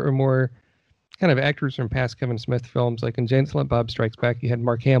in here are more kind of actors from past Kevin Smith films. Like in Jay and Silent Bob Strikes Back, you had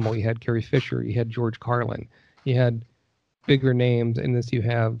Mark Hamill, you had Carrie Fisher, you had George Carlin, you had bigger names. In this, you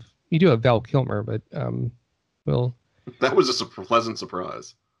do have Val Kilmer, but that was a pleasant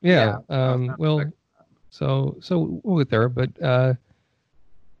surprise. Yeah. So we'll get there, but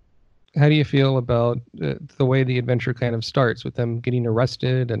How do you feel about the way the adventure kind of starts with them getting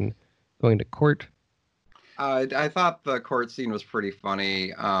arrested and going to court? I thought the court scene was pretty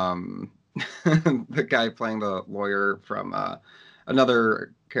funny. The guy playing the lawyer from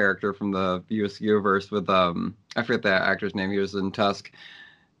another character from the US universe with I forget the actor's name. He was in Tusk.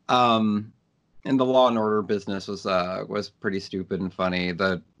 And the Law and Order business was pretty stupid and funny.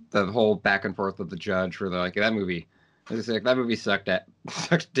 The whole back and forth with the judge, where they're like, that movie sucked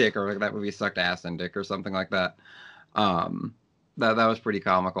dick, or like that movie sucked ass and dick, or something like that. That was pretty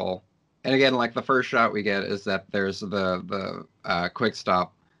comical. And again, like the first shot we get is that there's the Quick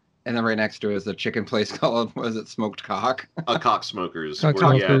Stop, and then right next to it is a chicken place called, was it Smoked Cock? Cock Smokers.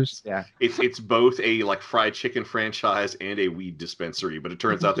 Yeah. It's both a like fried chicken franchise and a weed dispensary, but it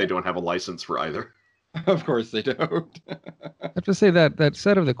turns out they don't have a license for either. Of course they don't. I have to say that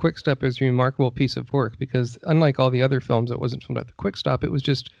set of the Quick Stop is a remarkable piece of work, because unlike all the other films that wasn't filmed at the Quick Stop, it was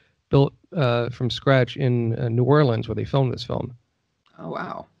just built from scratch in New Orleans, where they filmed this film. Oh,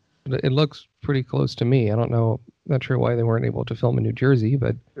 wow. It looks pretty close to me. I don't know. Not sure why they weren't able to film in New Jersey,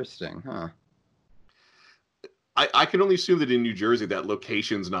 but interesting, huh? I can only assume that in New Jersey that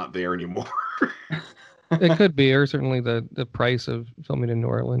location's not there anymore. It could be, or certainly the price of filming in New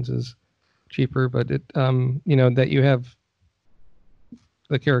Orleans is cheaper. But it, that you have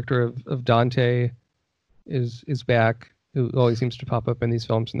the character of Dante is back, who always seems to pop up in these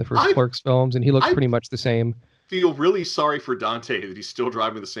films, in the first Clerks films, and he looks pretty much the same. Feel really sorry for Dante that he's still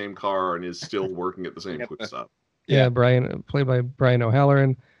driving the same car and is still working at the same Quick Stop. Yeah, Brian, played by Brian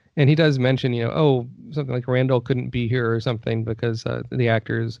O'Halloran, and he does mention, something like Randall couldn't be here or something because the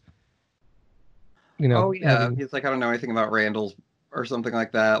actors, Oh yeah, he's like, I don't know anything about Randall's or something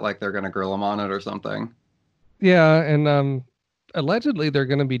like that. Like they're gonna grill him on it or something. Yeah, and allegedly they're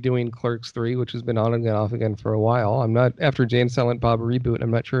going to be doing Clerks 3, which has been on and off again for a while. I'm not, after Jay and Silent Bob reboot,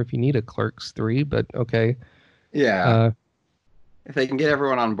 I'm not sure if you need a Clerks 3, but okay. Yeah. If they can get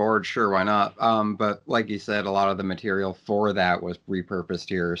everyone on board, sure, why not? But like you said, a lot of the material for that was repurposed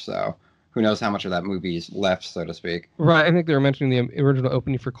here, so who knows how much of that movie's left, so to speak. Right, I think they were mentioning the original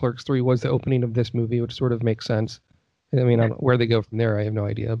opening for Clerks 3 was the opening of this movie, which sort of makes sense. I mean, where they go from there, I have no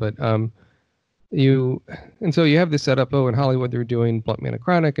idea, but so you have this setup. In Hollywood they're doing Blunt Man and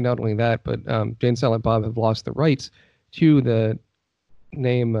Chronic, and not only that, but Jay and Silent Bob have lost the rights to the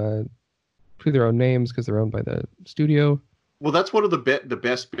name, to their own names, because they're owned by the studio. Well, that's one of the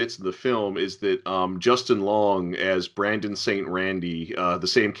best bits of the film, is that Justin Long as Brandon St. Randy, the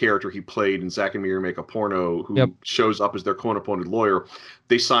same character he played in Zack and Miri Make a Porno, who shows up as their court-appointed lawyer.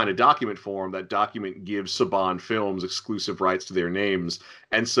 They sign a document for him. That document gives Saban Films exclusive rights to their names,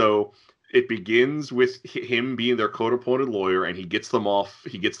 and so it begins with him being their court-appointed lawyer, and he gets them off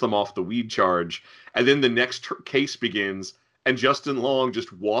the weed charge, and then the next case begins. And Justin Long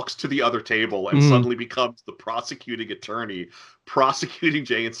just walks to the other table and suddenly becomes the prosecuting attorney, prosecuting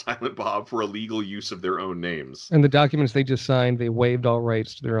Jay and Silent Bob for illegal use of their own names. And the documents they just signed, they waived all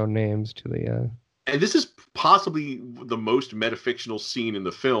rights to their own names to the... And this is possibly the most metafictional scene in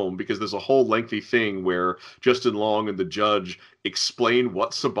the film, because there's a whole lengthy thing where Justin Long and the judge explain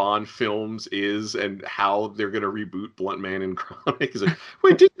what Saban Films is and how they're going to reboot Blunt Man and Chronic. Like,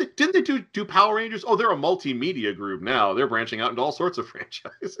 wait, didn't they do Power Rangers? Oh, they're a multimedia group now. They're branching out into all sorts of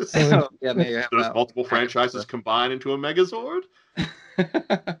franchises. Yeah, there's multiple franchises combined into a Megazord.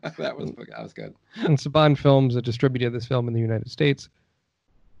 that was good. And Saban Films distributed this film in the United States.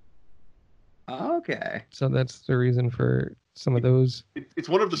 Okay. So that's the reason for some of those. It's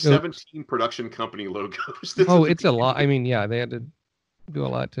one of the 17 production company logos. It's a lot. I mean, yeah, they had to do a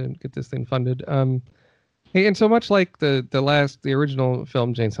lot to get this thing funded. And so much like the original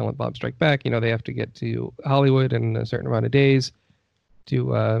film, Jay and Silent Bob Strike Back, they have to get to Hollywood in a certain amount of days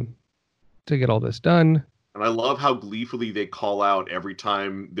to get all this done. And I love how gleefully they call out every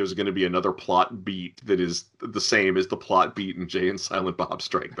time there's going to be another plot beat that is the same as the plot beat in Jay and Silent Bob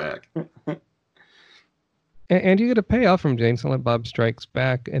Strike Back. And you get a payoff from Jay and Silent Bob Strikes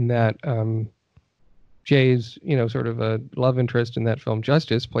Back in that Jay's, sort of a love interest in that film,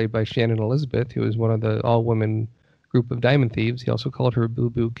 Justice, played by Shannon Elizabeth, who is one of the all-women group of diamond thieves. He also called her Boo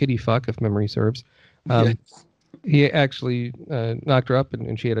Boo Kitty Fuck, if memory serves. Yes. He actually knocked her up,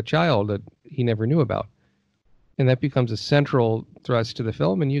 and she had a child that he never knew about. And that becomes a central thrust to the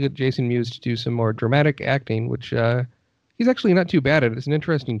film, and you get Jason Mewes to do some more dramatic acting, which he's actually not too bad at. It's an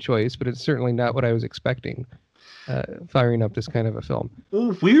interesting choice, but it's certainly not what I was expecting, firing up this kind of a film.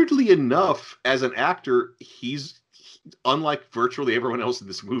 Well, weirdly enough, as an actor, he's unlike virtually everyone else in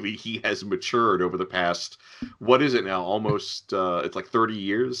this movie, he has matured over the past, what is it now? Almost, it's like 30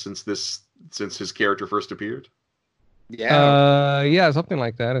 years since his character first appeared. Yeah, something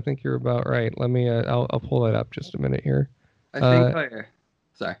like that. I think you're about right. Let me. I'll pull that up just a minute here. I think.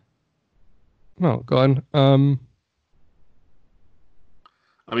 Sorry. No, go on. I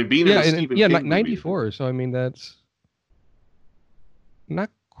mean, being in a Stephen King movie- 94. So I mean, that's not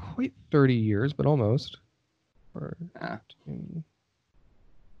quite 30 years, but almost. Or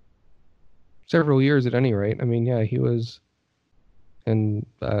several years at any rate. I mean, yeah, he was, and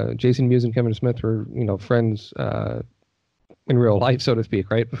Jason Mewes and Kevin Smith were, friends in real life, so to speak,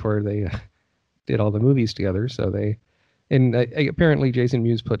 right before they did all the movies together. So they, and apparently Jason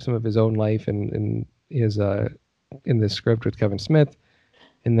Mewes put some of his own life in his in this script with Kevin Smith,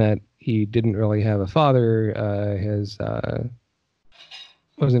 in that he didn't really have a father.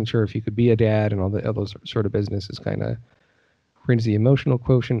 Wasn't sure if he could be a dad, and all those sort of businesses kind of brings the emotional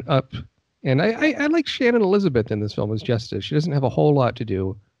quotient up. And I like Shannon Elizabeth in this film as Justice. She doesn't have a whole lot to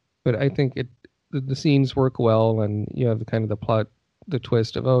do, but I think the scenes work well, and you have the kind of the plot, the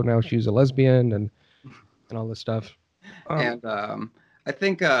twist of, oh, now she's a lesbian and all this stuff. And I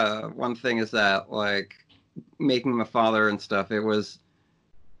think one thing is that, like, making him a father and stuff, it was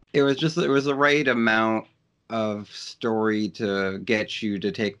the right amount of story to get you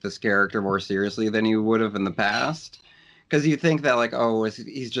to take this character more seriously than you would have in the past. Because you think that, like, oh,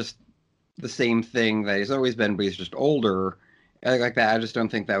 he's just the same thing that he's always been, but he's just older. Like that, I just don't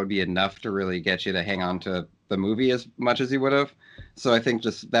think that would be enough to really get you to hang on to the movie as much as he would have. So I think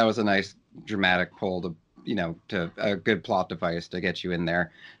just that was a nice dramatic pull to, to a good plot device to get you in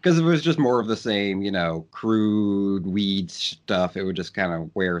there. Because if it was just more of the same, crude weed stuff, it would just kind of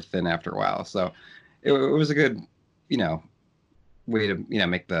wear thin after a while. So it was a good, way to,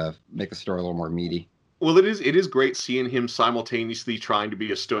 make the story a little more meaty. Well, it is great seeing him simultaneously trying to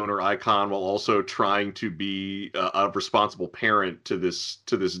be a stoner icon while also trying to be a responsible parent to this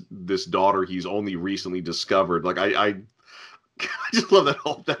daughter he's only recently discovered. Like I just love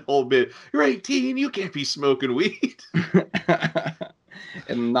that whole bit. You're 18, you can't be smoking weed,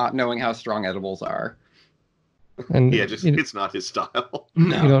 and not knowing how strong edibles are. And yeah, it's not his style.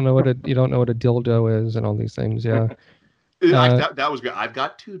 No. You don't know what a dildo is and all these things. Yeah. That was good. I've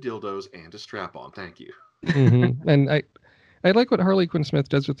got 2 dildos and a strap-on. Thank you. Mm-hmm. And I like what Harley Quinn Smith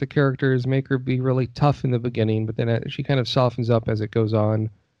does with the characters, make her be really tough in the beginning, but then she kind of softens up as it goes on,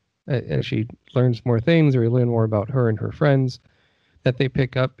 as she learns more things, or we learn more about her and her friends that they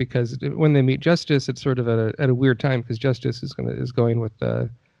pick up. Because when they meet Justice, it's sort of at a weird time, because Justice is going with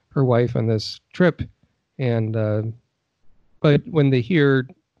her wife on this trip, and but when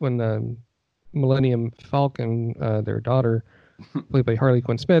Millennium Falcon, their daughter, played by Harley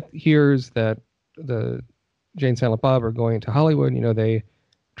Quinn Smith, hears that the Jay and Silent Bob are going to Hollywood. They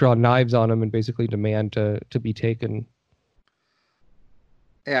draw knives on him and basically demand to be taken.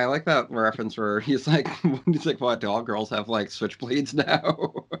 Yeah, I like that reference where he's like, "What? Do all girls have like switchblades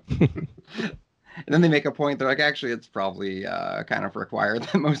now?" And then they make a point. They're like, "Actually, it's probably kind of required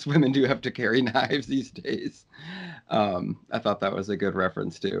that most women do have to carry knives these days." I thought that was a good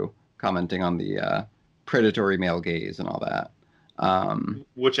reference too, commenting on the predatory male gaze and all that.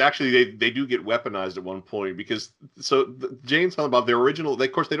 Which actually they do get weaponized at one point, because Jay and Silent Bob, their original,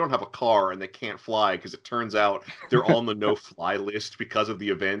 of course they don't have a car and they can't fly, because it turns out they're on the no-fly list because of the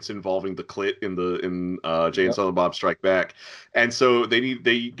events involving the clit in Jay and Silent Bob Strike Back. And so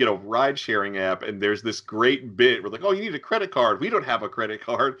they get a ride-sharing app, and there's this great bit where, like, oh, you need a credit card. We don't have a credit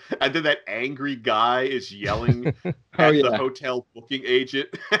card. And then that angry guy is yelling at the hotel booking agent.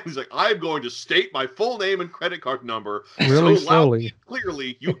 He's like, I'm going to state my full name and credit card number really so slowly.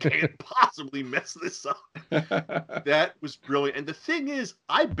 Clearly, you can't possibly mess this up. That was brilliant. And the thing is,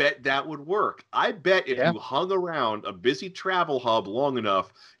 I bet that would work. I bet if you hung around a busy travel hub long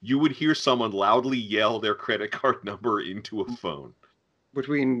enough, you would hear someone loudly yell their credit card number into a phone.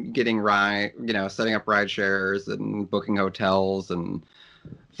 Between getting setting up ride shares and booking hotels and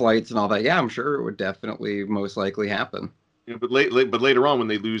flights and all that, yeah, I'm sure it would definitely most likely happen. Yeah, but later on, when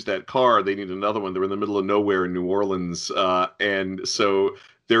they lose that car, they need another one. They're in the middle of nowhere in New Orleans, and so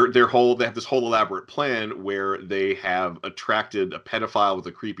they have this whole elaborate plan where they have attracted a pedophile with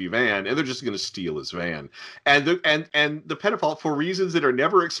a creepy van, and they're just going to steal his van. And the pedophile, for reasons that are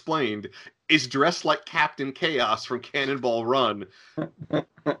never explained, is dressed like Captain Chaos from Cannonball Run,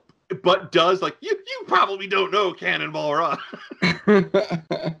 but does, like, you probably don't know Cannonball Run.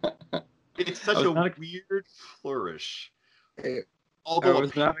 It's such a weird flourish. I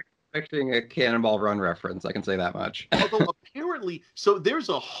was not expecting a Cannonball Run reference. I can say that much. Although apparently, so there's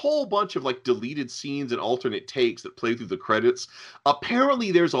a whole bunch of like deleted scenes and alternate takes that play through the credits.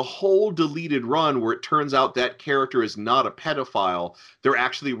 Apparently, there's a whole deleted run where it turns out that character is not a pedophile. They're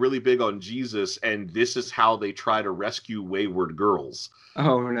actually really big on Jesus, and this is how they try to rescue wayward girls.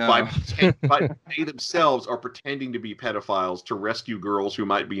 Oh no! By they themselves are pretending to be pedophiles to rescue girls who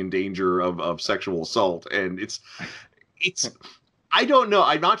might be in danger of sexual assault, and it's. I don't know.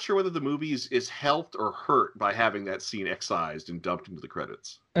 I'm not sure whether the movie is helped or hurt by having that scene excised and dumped into the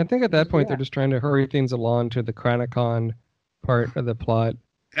credits. I think at that point they're just trying to hurry things along to the Chronicon part of the plot.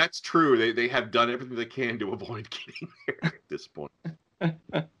 That's true. They have done everything they can to avoid getting there at this point.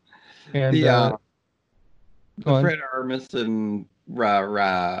 And The Fred Armisen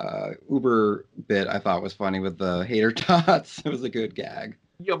Uber bit I thought was funny with the hater tots. It was a good gag.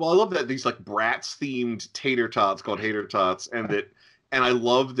 Yeah, well, I love that these like Bratz themed tater tots called hater tots, and I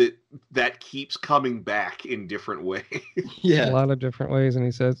love that keeps coming back in different ways. Yeah, a lot of different ways, and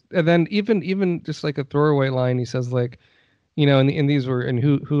he says, and then even just like a throwaway line, he says like, and these were and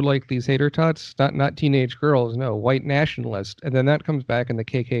who like these hater tots, not teenage girls, no, white nationalists, and then that comes back in the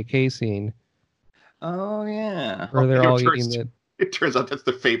KKK scene. Oh yeah, where they're all eating it. It turns out that's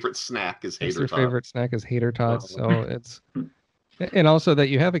their favorite snack is hater tots. Their favorite snack is hater tots, so it's. And also that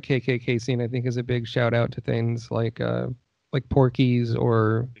you have a KKK scene, I think, is a big shout out to things like Porky's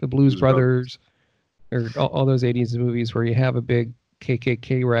or the Blues Brothers, or all those 80s movies where you have a big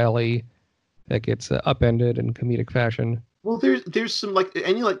KKK rally that gets upended in comedic fashion. Well, there's some like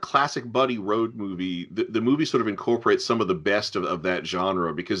any like classic buddy road movie. The movie sort of incorporates some of the best of that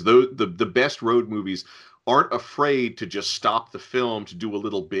genre, because the best road movies aren't afraid to just stop the film to do a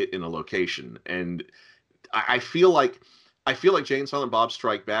little bit in a location, and I feel like Jay and Silent Bob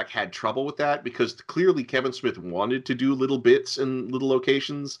Strike Back had trouble with that, because clearly Kevin Smith wanted to do little bits in little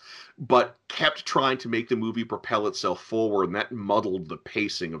locations, but kept trying to make the movie propel itself forward, and that muddled the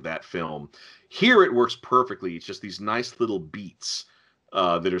pacing of that film. Here it works perfectly. It's just these nice little beats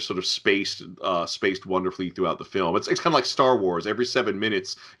that are sort of spaced wonderfully throughout the film. It's kind of like Star Wars. Every 7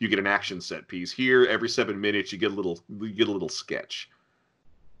 minutes you get an action set piece. Here, every 7 minutes you get a little sketch.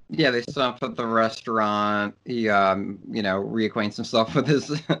 Yeah, they stop at the restaurant. He, reacquaints himself with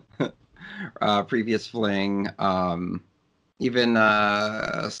his previous fling. Even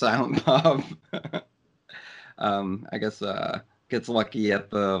Silent Bob, I guess, gets lucky at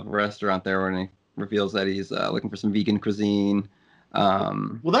the restaurant there when he reveals that he's looking for some vegan cuisine.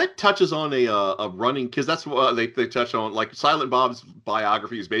 Well, that touches on a running, because that's what they touch on. Like Silent Bob's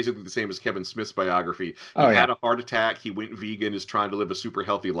biography is basically the same as Kevin Smith's biography. He had a heart attack. He went vegan. Is trying to live a super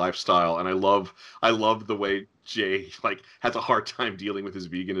healthy lifestyle. And I love the way Jay like has a hard time dealing with his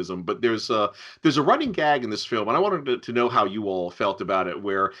veganism. But there's a running gag in this film, and I wanted to know how you all felt about it.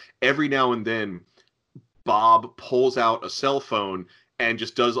 Where every now and then Bob pulls out a cell phone and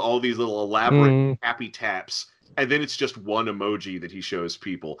just does all these little elaborate happy taps. And then it's just one emoji that he shows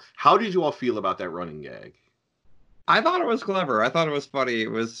people. How did you all feel about that running gag? I thought it was clever. I thought it was funny.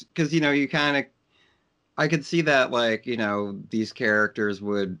 It was because, I could see that, these characters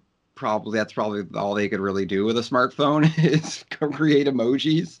would that's probably all they could really do with a smartphone is create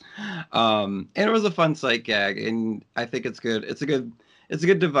emojis. And it was a fun sight gag. And I think it's good. It's a good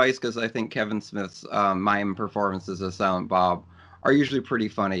device, because I think Kevin Smith's mime performances as Silent Bob are usually pretty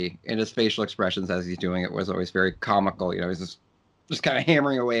funny, and his facial expressions as he's doing it was always very comical. He's just kind of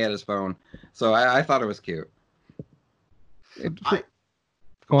hammering away at his phone. So I thought it was cute.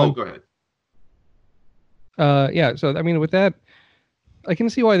 Go ahead. Yeah, so I mean, with that, I can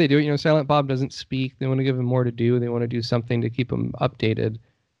see why they do it. Silent Bob doesn't speak. They want to give him more to do. They want to do something to keep him updated.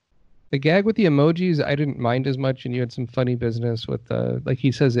 The gag with the emojis, I didn't mind as much, and you had some funny business with, like he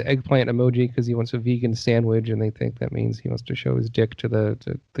says, the eggplant emoji because he wants a vegan sandwich, and they think that means he wants to show his dick to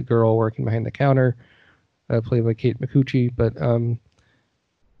the girl working behind the counter, played by Kate Micucci. But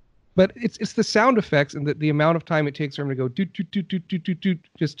it's the sound effects and the amount of time it takes for him to go doot doot doot doot doot doot doot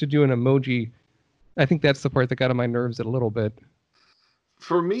just to do an emoji. I think that's the part that got on my nerves a little bit.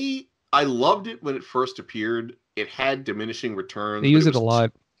 For me, I loved it when it first appeared. It had diminishing returns. They use it a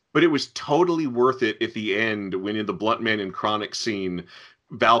lot. But it was totally worth it at the end when in the Blunt Man and Chronic scene,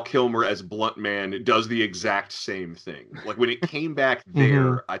 Val Kilmer as Blunt Man does the exact same thing. Like when it came back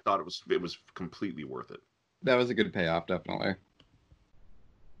there, I thought it was completely worth it. That was a good payoff, definitely.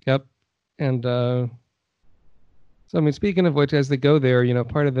 Yep. And so, I mean, speaking of which, as they go there,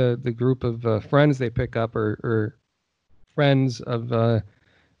 part of the group of friends they pick up are friends of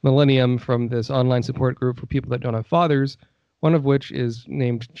Millennium from this online support group for people that don't have fathers. One of which is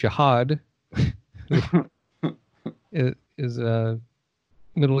named Jihad, is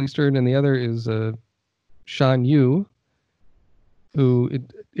Middle Eastern, and the other is Shan Yu, who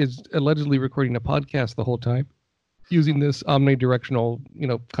is allegedly recording a podcast the whole time, using this omnidirectional,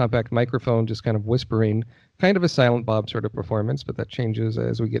 compact microphone, just kind of whispering, kind of a Silent Bob sort of performance, but that changes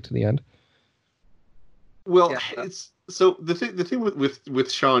as we get to the end. Well, it's so the thing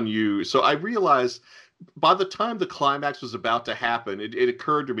with Shan Yu. So I realized by the time the climax was about to happen, it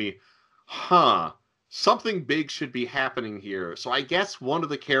occurred to me, something big should be happening here. So I guess one of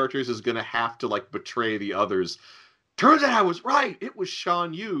the characters is going to have to betray the others. Turns out I was right. It was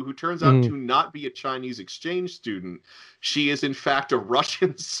Shan Yu, who turns out to not be a Chinese exchange student. She is, in fact, a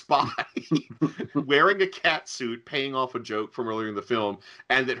Russian spy wearing a cat suit, paying off a joke from earlier in the film,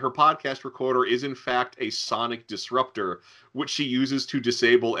 and that her podcast recorder is, in fact, a sonic disruptor, which she uses to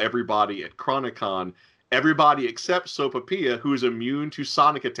disable everybody at Chronicon. Everybody except Sopapilla, who is immune to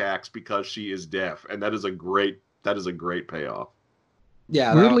sonic attacks because she is deaf. And that is a great payoff.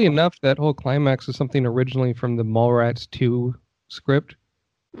 Yeah. Weirdly enough, that whole climax was something originally from the Mallrats 2 script.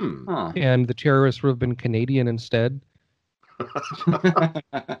 And the terrorists would have been Canadian instead.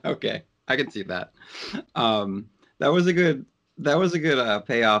 Okay, I can see that. That was a good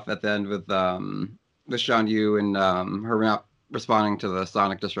payoff at the end with Shan Yu and her not responding to the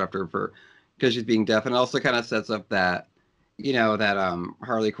sonic disruptor because she's being deaf, and it also kind of sets up that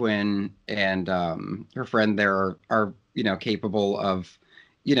Harley Quinn and her friend there are capable of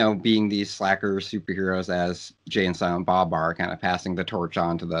being these slacker superheroes as Jay and Silent Bob are, kind of passing the torch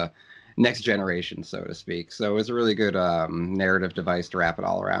on to the next generation, so to speak. So it's a really good narrative device to wrap it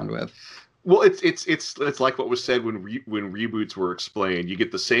all around with. Well, it's like what was said when reboots were explained. You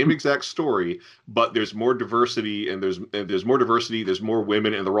get the same exact story, but there's more diversity, and there's more diversity. There's more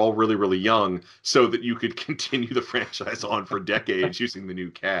women, and they're all really, really young, so that you could continue the franchise on for decades using the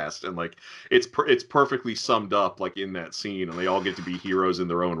new cast. And it's perfectly summed up in that scene, and they all get to be heroes in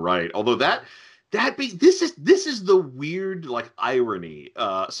their own right. Although this is the weird irony.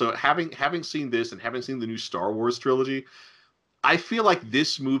 So having seen this and having seen the new Star Wars trilogy, I feel like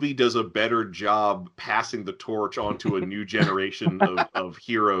this movie does a better job passing the torch onto a new generation of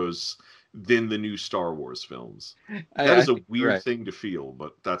heroes than the new Star Wars films. That is a weird thing to feel,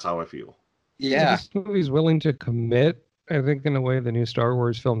 but that's how I feel. Yeah. This movie's willing to commit, I think, in a way the new Star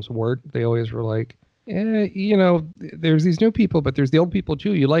Wars films weren't. They always were like, there's these new people, but there's the old people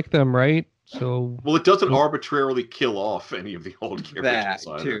too. You like them, right? So it doesn't arbitrarily kill off any of the old characters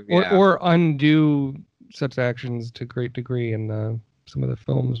too, yeah. or undo such actions to a great degree in some of the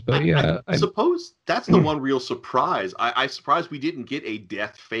films. But I suppose that's the one real surprise. I surprised we didn't get a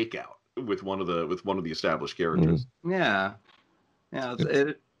death fake out with one of the established characters. Yeah.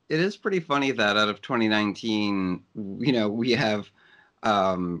 It is pretty funny that out of 2019, we have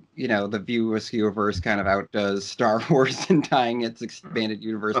the View Askewverse kind of outdoes Star Wars in tying its expanded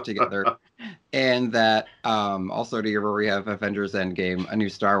universe together. And that also to where we have Avengers Endgame, a new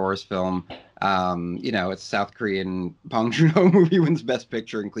Star Wars film. It's South Korean Bong Joon-ho movie wins Best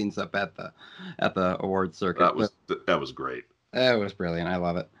Picture and cleans up at the awards circuit. That was great. That was brilliant. I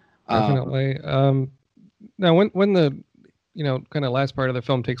love it. Definitely. Now, when the kind of last part of the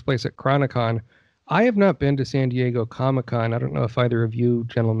film takes place at Chronicon, I have not been to San Diego Comic-Con. I don't know if either of you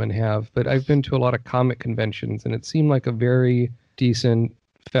gentlemen have, but I've been to a lot of comic conventions, and it seemed like a very decent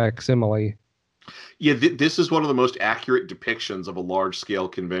facsimile. Yeah, this is one of the most accurate depictions of a large-scale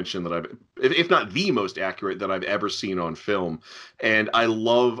convention that if not the most accurate that I've ever seen on film. And I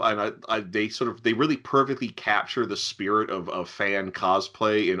love, they really perfectly capture the spirit of fan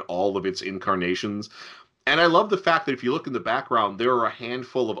cosplay in all of its incarnations. And I love the fact that if you look in the background, there are a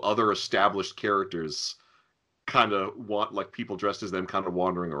handful of other established characters kind of people dressed as them kind of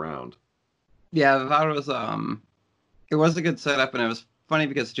wandering around. Yeah, I thought it was a good setup, and it was funny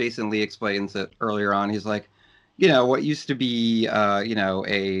because Jason Lee explains it earlier on. He's like, what used to be,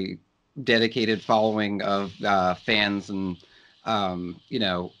 a dedicated following of fans and, fans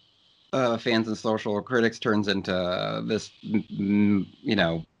and social critics turns into this,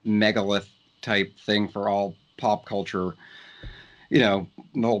 megalith type thing for all pop culture, the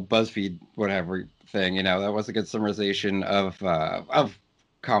whole BuzzFeed whatever thing. That was a good summarization of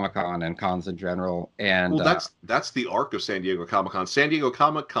Comic-Con and cons in general. And that's the arc of San Diego Comic-Con. San Diego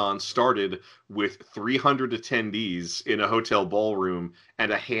Comic-Con started with 300 attendees in a hotel ballroom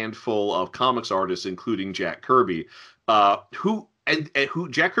and a handful of comics artists, including Jack Kirby, who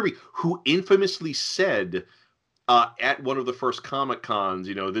infamously said at one of the first Comic-Cons,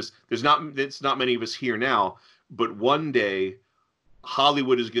 there's not many of us here now, but one day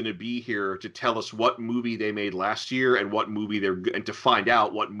Hollywood is going to be here to tell us what movie they made last year and to find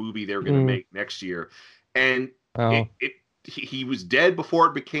out what movie they're going to make next year. And he was dead before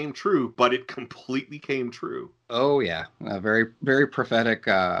it became true, but it completely came true. Oh yeah, very very prophetic,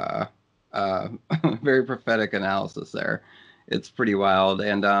 very prophetic analysis there. It's pretty wild,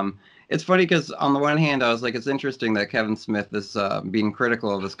 and it's funny because on the one hand, I was like, it's interesting that Kevin Smith is being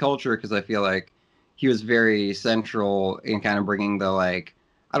critical of this culture because I feel like he was very central in kind of bringing the like,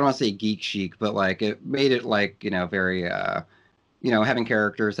 I don't want to say geek chic, but like it made it like very having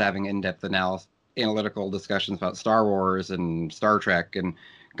characters, having in-depth analytical discussions about Star Wars and Star Trek and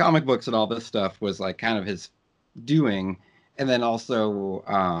comic books and all this stuff was like kind of his doing. And then also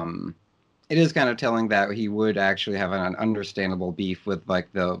it is kind of telling that he would actually have an understandable beef with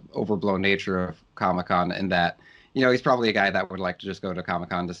like the overblown nature of Comic-Con, and that he's probably a guy that would like to just go to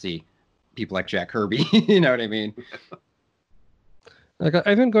Comic-Con to see people like Jack Kirby. You know what I mean? Like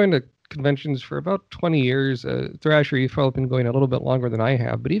I've been going to conventions for about 20 years. Thrasher, you've probably been going a little bit longer than I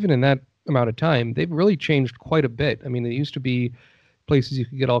have, but even in that amount of time, they've really changed quite a bit. I mean, there used to be places you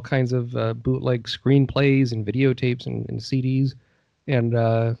could get all kinds of bootleg screenplays and videotapes and CDs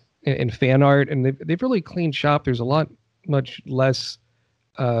and fan art, and they've really cleaned shop. There's much less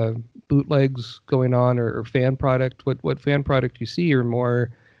bootlegs going on or fan product. What fan product you see are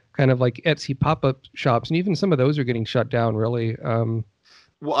more kind of like Etsy pop-up shops, and even some of those are getting shut down, really.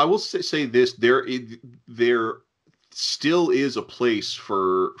 Well, I will say this: there still is a place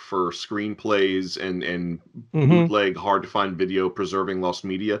for screenplays and bootleg, hard to find video preserving lost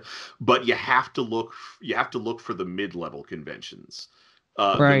media, but you have to look for the mid-level conventions.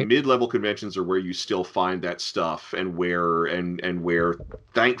 Right. The mid-level conventions are where you still find that stuff, and where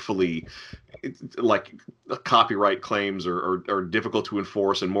thankfully like copyright claims are difficult to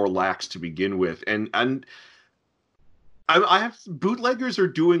enforce and more lax to begin with. And I have bootleggers are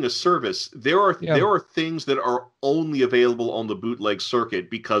doing a service. There are things that are only available on the bootleg circuit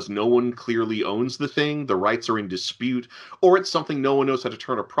because no one clearly owns the thing. The rights are in dispute, or it's something no one knows how to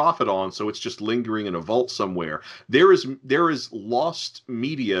turn a profit on, so it's just lingering in a vault somewhere. There is lost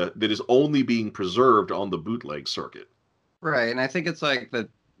media that is only being preserved on the bootleg circuit. Right, and I think it's like that.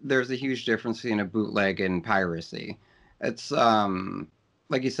 There's a huge difference between a bootleg and piracy. It's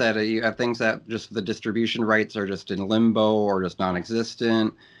like you said, you have things that just the distribution rights are just in limbo or just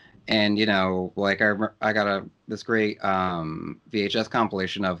non-existent. And, like I got this great VHS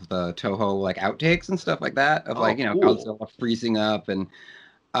compilation of the Toho like outtakes and stuff like that of cool. Godzilla freezing up and,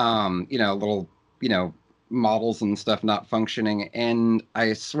 little, models and stuff not functioning. And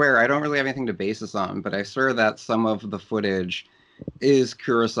I swear, I don't really have anything to base this on, but I swear that some of the footage is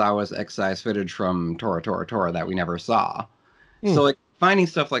Kurosawa's excise footage from Tora Tora Tora that we never saw. So like, finding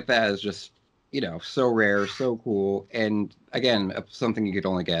stuff like that is just, so rare, so cool. And again, something you could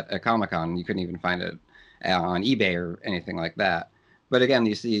only get at Comic-Con. You couldn't even find it on eBay or anything like that. But again,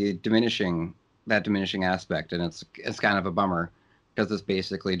 you see diminishing aspect, and it's kind of a bummer because it's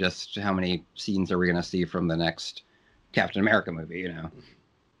basically just how many scenes are we going to see from the next Captain America movie,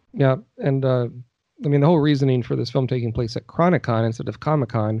 Yeah, and I mean, the whole reasoning for this film taking place at Chronicon instead of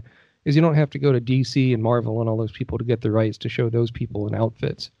Comic-Con is you don't have to go to DC and Marvel and all those people to get the rights to show those people in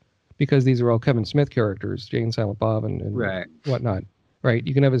outfits, because these are all Kevin Smith characters, Jay and Silent Bob and right. whatnot. Right?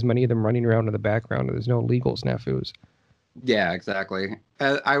 You can have as many of them running around in the background, and there's no legal snafus. Yeah, exactly.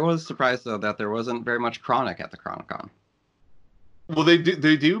 I was surprised, though, that there wasn't very much Chronic at the Chronicon. Well, they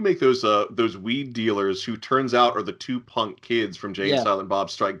do make those weed dealers who turns out are the two punk kids from Jay and Silent Bob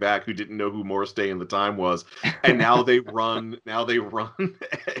Strike Back who didn't know who Morris Day and the Time was, and now they run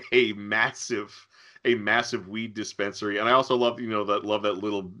a massive weed dispensary. And I also love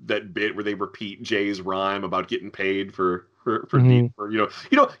that bit where they repeat Jay's rhyme about getting paid for you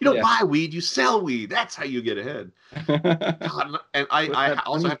don't buy weed, you sell weed. That's how you get ahead. God, and I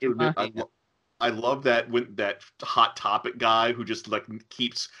also have to admit I love that when that Hot Topic guy who just like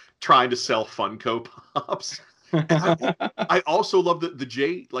keeps trying to sell Funko Pops. I also love the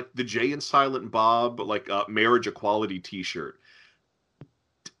Jay and Silent Bob marriage equality T-shirt.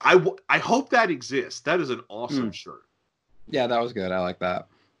 I hope that exists. That is an awesome shirt. Yeah, that was good. I like that.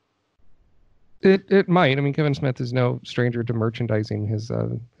 It might. I mean, Kevin Smith is no stranger to merchandising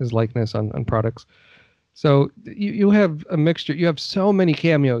his likeness on products. So you have a mixture. You have so many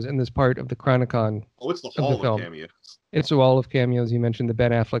cameos in this part of the Chronicon. Oh, it's the hall of cameos. It's a wall of cameos. You mentioned the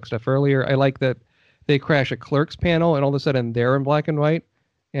Ben Affleck stuff earlier. I like that they crash a Clerks panel, and all of a sudden they're in black and white,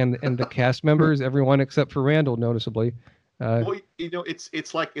 and the cast members, everyone except for Randall, noticeably. Well,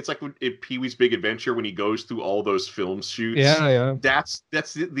 it's like when in Pee-wee's Big Adventure when he goes through all those film shoots. Yeah. That's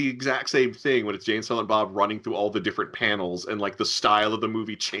the exact same thing when it's Jay and Silent Bob running through all the different panels, and like the style of the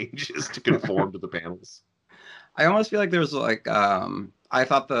movie changes to conform to the panels. I almost feel like there's I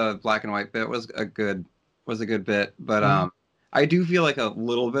thought the black and white bit was a good bit, but I do feel like a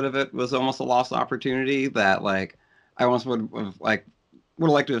little bit of it was almost a lost opportunity that like I almost would have like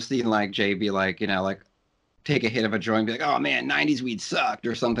to have seen like Jay be like, like take a hit of a joint and be like, oh man, 90s weed sucked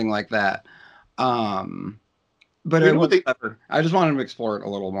or something like that. But it was clever. I just wanted to explore it a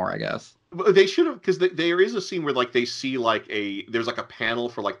little more, I guess. They should have, because there is a scene where like they see like there's like a panel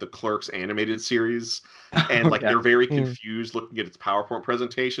for like the Clerks animated series, and like they're very confused looking at its PowerPoint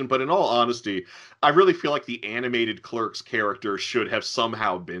presentation. But in all honesty, I really feel like the animated Clerks character should have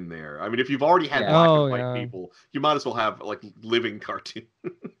somehow been there. I mean, if you've already had black and white people, you might as well have like living cartoons.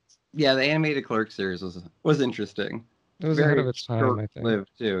 Yeah, the animated Clerks series was interesting. It was ahead of its time, I think.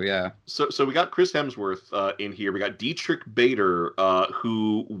 Lived too, yeah. So we got Chris Hemsworth in here. We got Dietrich Bader,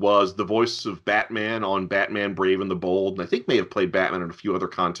 who was the voice of Batman on Batman Brave and the Bold, and I think may have played Batman in a few other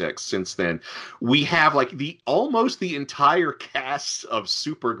contexts since then. We have like almost the entire cast of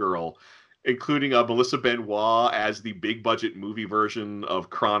Supergirl, including Melissa Benoit as the big budget movie version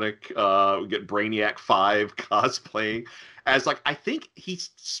of Chronic. We get Brainiac 5 cosplaying as like, I think he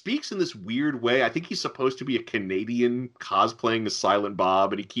speaks in this weird way. I think he's supposed to be a Canadian cosplaying as Silent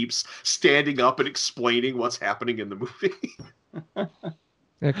Bob, and he keeps standing up and explaining what's happening in the movie.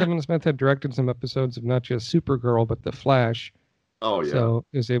 Yeah, Kevin Smith had directed some episodes of not just Supergirl, but The Flash. Oh, yeah. So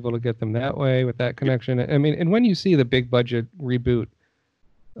he was able to get them that way with that connection. I mean, and when you see the big budget reboot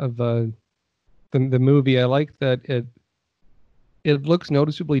of the movie, I like that it looks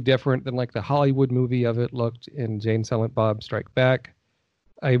noticeably different than like the Hollywood movie of it looked in Jane Silent Bob Strike Back.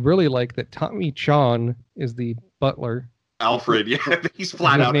 I really like that Tommy Chong is the butler. Alfred, yeah, he's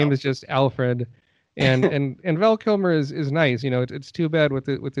flat out. His name is just Alfred, and Val Kilmer is nice. It's too bad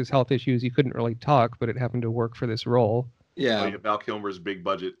with his health issues he couldn't really talk, but it happened to work for this role. Yeah, Val Kilmer's big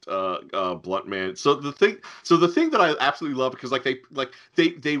budget blunt man. So the thing that I absolutely love, because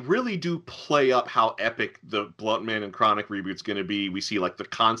they really do play up how epic the Blunt Man and Chronic reboot's going to be. We see like the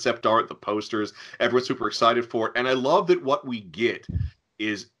concept art, the posters, everyone's super excited for it, and I love that what we get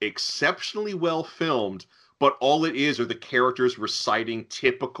is exceptionally well filmed, but all it is are the characters reciting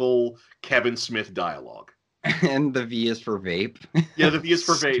typical Kevin Smith dialogue. And the V is for vape. Yeah, the V is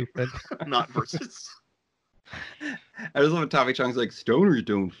for vape, not versus. I just love when Tommy Chong's like, stoners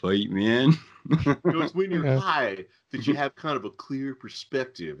don't fight, man. It's when you're high that you have kind of a clear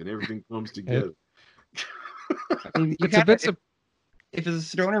perspective and everything comes together. I mean, if it's a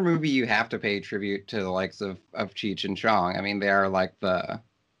stoner movie, you have to pay tribute to the likes of Cheech and Chong. I mean, they are like the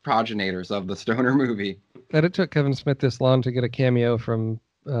progenitors of the stoner movie. That it took Kevin Smith this long to get a cameo from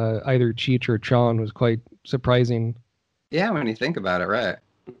either Cheech or Chong was quite surprising. Yeah, when you think about it, right?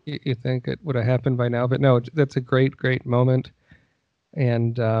 You think it would have happened by now, but no, that's a great moment.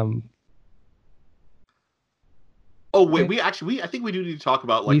 And I think we do need to talk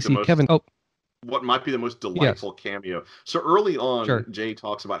about like what might be the most delightful cameo. So early on, Jay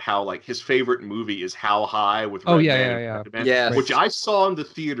talks about how like his favorite movie is How High with Redman, yes, which I saw in the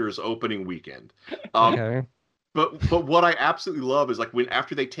theaters opening weekend. Okay. But what I absolutely love is like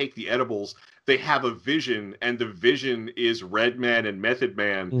after they take the edibles, they have a vision, and the vision is Redman and Method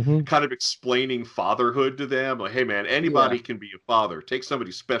Man kind of explaining fatherhood to them. Like, hey man, anybody can be a father. Take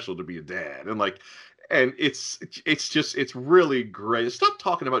somebody special to be a dad. And it's really great. Stop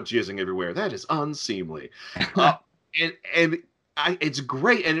talking about jizzing everywhere. That is unseemly. It's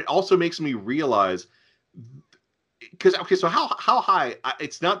great, and it also makes me realize. So how high?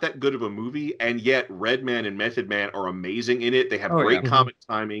 It's not that good of a movie, and yet Redman and Method Man are amazing in it. They have great comic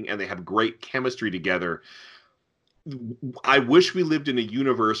timing, and they have great chemistry together. I wish we lived in a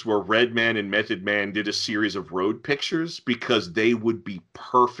universe where Redman and Method Man did a series of road pictures, because they would be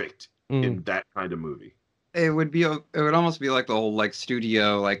perfect in that kind of movie. It would almost be like the old like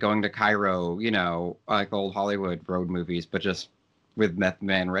studio, like going to Cairo, like the old Hollywood road movies, but just with Method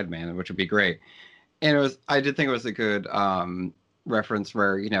Man, Redman, which would be great. And I did think it was a good reference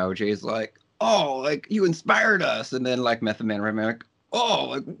where, Jay's like, oh, like you inspired us. And then like Method Man, Redman, like, oh,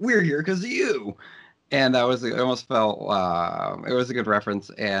 like we're here because of you. And it almost felt, it was a good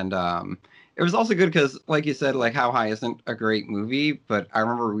reference. And it was also good because, like you said, like How High isn't a great movie, but I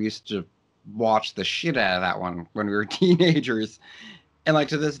remember we used to watch the shit out of that one when we were teenagers. And like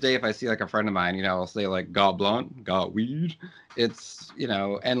to this day, if I see like a friend of mine, I'll say like, got blunt, got weed. It's,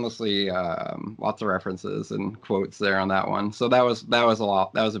 endlessly lots of references and quotes there on that one. So that was a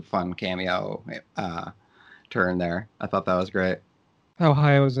lot. That was a fun cameo turn there. I thought that was great. How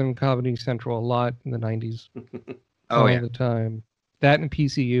High was in Comedy Central a lot in the 90s. All the time. That and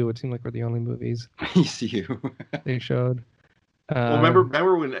PCU, it seemed like were the only movies PCU they showed. Well,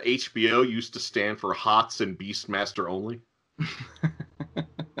 remember when HBO used to stand for Hots and Beastmaster only?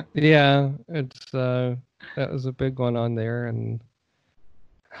 Yeah, it's That was a big one on there, and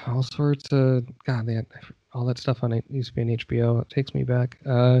all sorts of all that stuff on it used to be on HBO. It takes me back.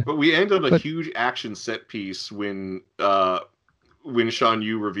 But we end on a huge action set piece when Shan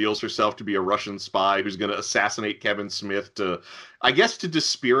Yu reveals herself to be a Russian spy who's going to assassinate Kevin Smith to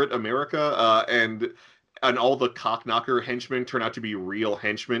dispirit America, and all the cockknocker henchmen turn out to be real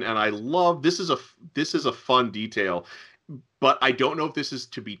henchmen. And I love this is a fun detail, but I don't know if this is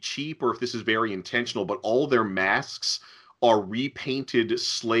to be cheap or if this is very intentional. But all their masks are repainted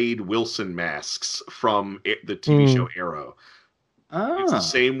Slade Wilson masks from the TV show Arrow. Oh. It's the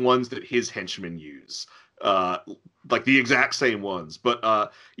same ones that his henchmen use. Like the exact same ones, but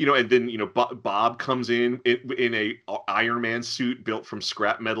and then Bob comes in a Iron Man suit built from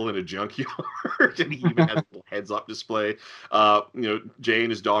scrap metal in a junkyard, and he even has a little heads-up display. Jay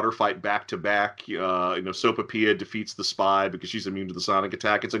and his daughter fight back to back. Sopapilla defeats the spy because she's immune to the sonic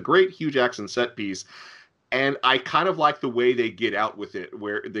attack. It's a great, huge action set piece, and I kind of like the way they get out of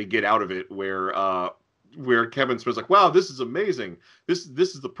it, where Kevin Smith's like, wow, this is amazing. This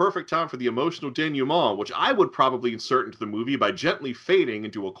is the perfect time for the emotional denouement, which I would probably insert into the movie by gently fading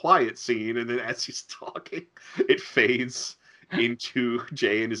into a quiet scene, and then as he's talking, it fades into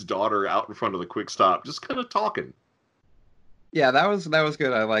Jay and his daughter out in front of the quick stop, just kind of talking. Yeah, that was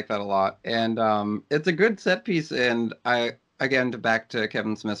good. I like that a lot. And it's a good set piece, and back to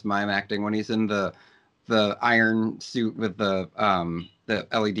Kevin Smith's mime acting when he's in the iron suit with the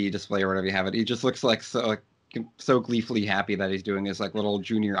LED display or whatever you have it. He just looks like so gleefully happy that he's doing his little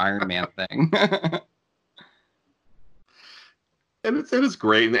junior Iron Man thing. And it's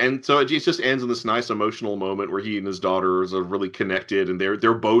great, and so it just ends in this nice emotional moment where he and his daughter are really connected, and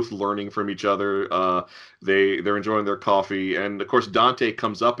they're both learning from each other. They're enjoying their coffee, and of course Dante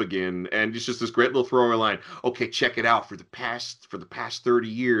comes up again, and it's just this great little throwaway line. Okay, check it out. For the past 30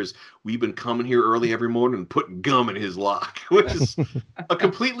 years, we've been coming here early every morning and putting gum in his lock, which is a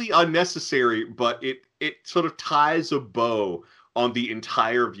completely unnecessary, but it sort of ties a bow on the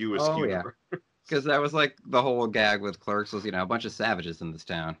entire View Askew universe. Yeah. Because that was the whole gag with Clerks was, a bunch of savages in this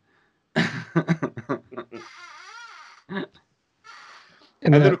town. And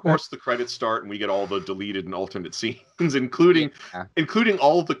then, of course, the credits start, and we get all the deleted and alternate scenes, including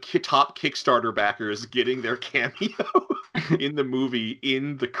all the top Kickstarter backers getting their cameo in the movie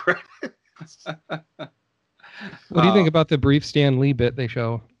in the credits. What do you think about the brief Stan Lee bit they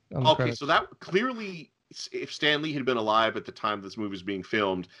show on the credits? So that clearly, if Stan Lee had been alive at the time this movie was being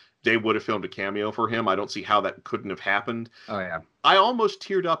filmed, they would have filmed a cameo for him. I don't see how that couldn't have happened. Oh, yeah. I almost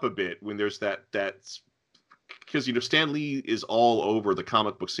teared up a bit when there's that because, Stan Lee is all over the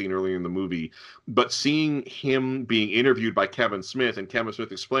comic book scene earlier in the movie, but seeing him being interviewed by Kevin Smith and Kevin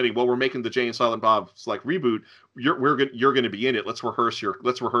Smith explaining, well, we're making the Jay and Silent Bob reboot. You're going to be in it. Let's rehearse your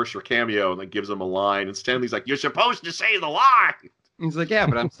cameo, and then gives him a line. And Stan Lee's like, you're supposed to say the line. He's like, yeah,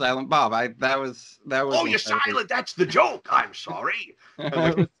 but I'm Silent Bob. That was. Oh, you're silent. That's the joke. I'm sorry.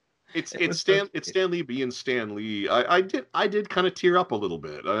 It's Stan Lee being Stan Lee. I did kind of tear up a little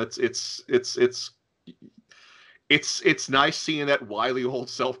bit. It's nice seeing that wily old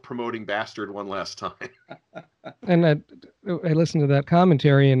self-promoting bastard one last time. And I listened to that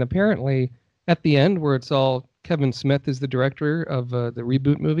commentary, and apparently at the end where it's all Kevin Smith is the director of the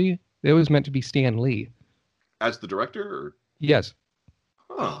reboot movie, it was meant to be Stan Lee as the director. Or? Yes.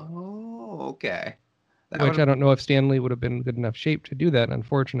 Huh. Oh, okay. Which I don't know if Stan Lee would have been in good enough shape to do that,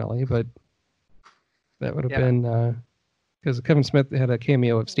 unfortunately, but that would have been because Kevin Smith had a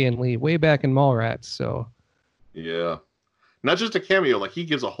cameo of Stan Lee way back in Mallrats, so. Yeah. Not just a cameo, he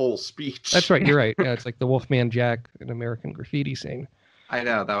gives a whole speech. That's right, you're right. Yeah, it's like the Wolfman Jack in American Graffiti scene. I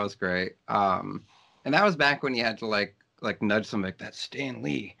know, that was great. And that was back when you had to nudge somebody that's Stan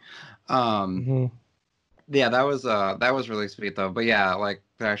Lee. Yeah, that was really sweet though. But yeah, like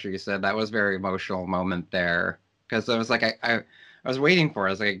Thrasher, you said, that was a very emotional moment there. Because I was like, I was waiting for it.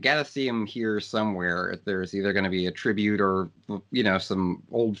 I was like, I gotta see him here somewhere. If there's either going to be a tribute or some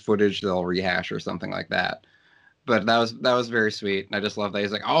old footage they'll rehash or something like that. But that was very sweet, and I just love that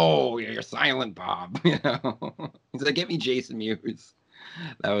he's like, "Oh, you're Silent Bob," He's like, "Get me Jason Mewes."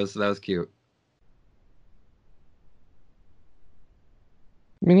 That was cute.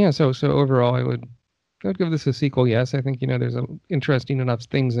 I mean, yeah. So overall, I would give this a sequel. Yes, I think there's interesting enough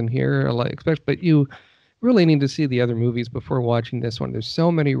things in here, but you really need to see the other movies before watching this one. There's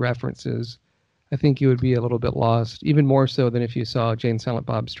so many references. I think you would be a little bit lost, even more so than if you saw Jay and Silent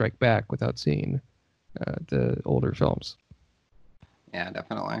Bob Strike Back without seeing the older films. Yeah,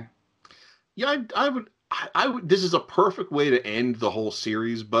 definitely. Yeah, I would. This is a perfect way to end the whole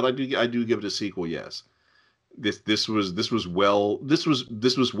series, but I do give it a sequel. Yes, this was well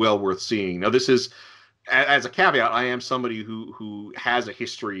worth seeing. Now this is as a caveat, I am somebody who has a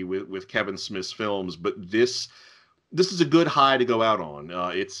history with Kevin Smith's films, but this is a good high to go out on.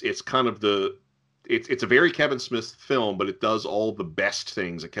 It's kind of it's a very Kevin Smith film, but it does all the best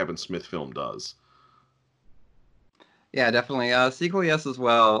things a Kevin Smith film does. Yeah, definitely. Sequel, yes, as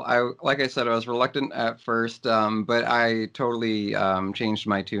well. Like I said, I was reluctant at first, but I totally changed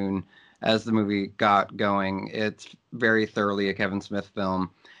my tune as the movie got going. It's very thoroughly a Kevin Smith film,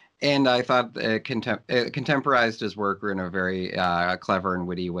 and I thought it contemporized his work in a very clever and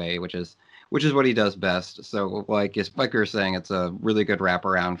witty way, which is what he does best. So, like you were saying, it's a really good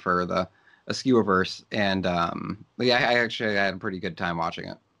wraparound for the Askewniverse, and I actually had a pretty good time watching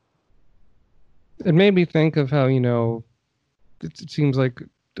it. It made me think of how, it seems like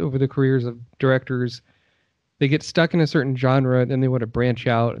over the careers of directors, they get stuck in a certain genre, then they want to branch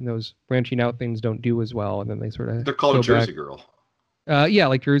out, and those branching out things don't do as well, and then they sort of they're called Jersey Girl. Yeah,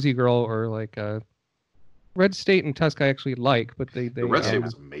 like Jersey Girl, or like Red State and Tusk I actually like, but the Red State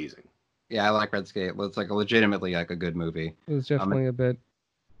was amazing. Yeah, I like Red State. It's like legitimately like a good movie. It was definitely a bit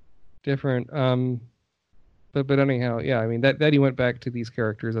different. But anyhow, yeah, I mean that he went back to these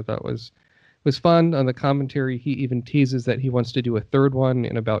characters I thought was fun. On the commentary, he even teases that he wants to do a third one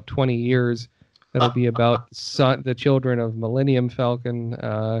in about 20 years. That'll be about the children of Millennium Falcon.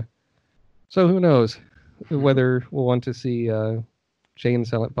 So who knows whether we'll want to see Jay and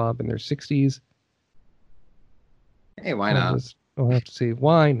Silent Bob in their 60s. Hey, why not? We'll have to see.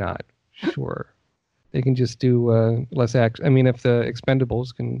 Why not? Sure. They can just do less action. I mean, if the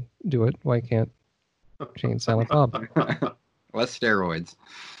Expendables can do it, why can't Jay and Silent Bob? Less steroids.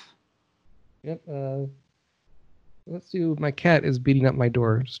 Yep. Let's do. My cat is beating up my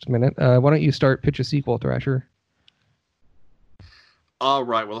door. Just a minute. Why don't you pitch a sequel, Thrasher? All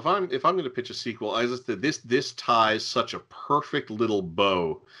right. Well, if I'm going to pitch a sequel, as I said, this ties such a perfect little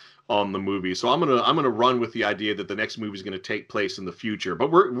bow on the movie. So I'm gonna run with the idea that the next movie is going to take place in the future,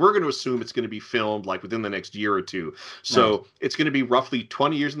 but we're going to assume it's going to be filmed like within the next year or two. So right. It's going to be roughly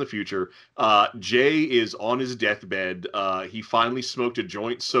 20 years in the future. Jay is on his deathbed. He finally smoked a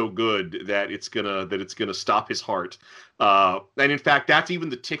joint so good that it's gonna stop his heart. And in fact, that's even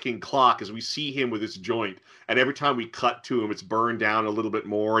the ticking clock as we see him with his joint. And every time we cut to him, it's burned down a little bit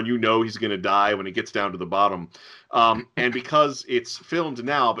more, and he's going to die when it gets down to the bottom. And because it's filmed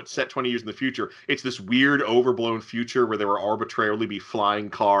now, but set 20 years in the future, it's this weird, overblown future where there will arbitrarily be flying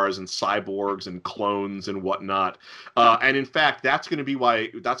cars and cyborgs and clones and whatnot. And in fact, that's going to be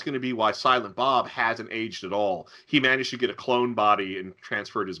why Silent Bob hasn't aged at all. He managed to get a clone body and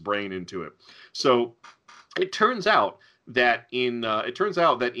transferred his brain into it. So it turns out that in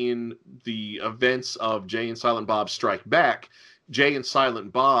the events of Jay and Silent Bob Strike Back, Jay and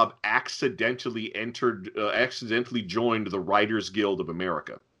Silent Bob accidentally joined the Writers Guild of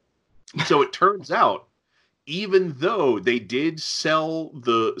America. So it turns out, even though they did sell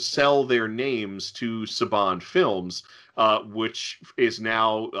their names to Saban Films, which is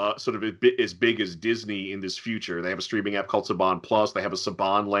now sort of a bit as big as Disney in this future. They have a streaming app called Saban Plus. They have a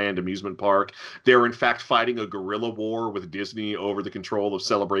Saban Land amusement park. They're in fact fighting a guerrilla war with Disney over the control of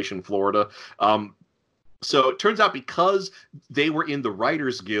Celebration Florida. So it turns out because they were in the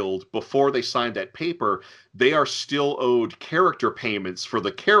Writers Guild before they signed that paper, they are still owed character payments for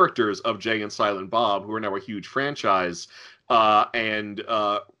the characters of Jay and Silent Bob, who are now a huge franchise. And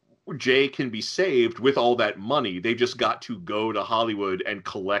Jay can be saved with all that money. They just got to go to Hollywood and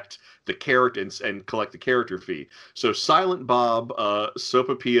collect the character fee. So Silent Bob,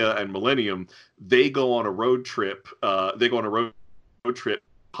 Sopapilla, and Millennium, they go on a road trip.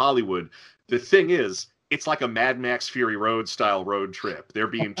 Hollywood. The thing is, it's like a Mad Max Fury Road style road trip. They're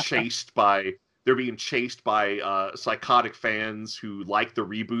being chased by psychotic fans who like the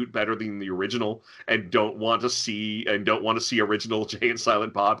reboot better than the original and don't want to see original Jay and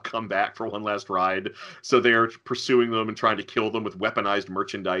Silent Bob come back for one last ride. So they're pursuing them and trying to kill them with weaponized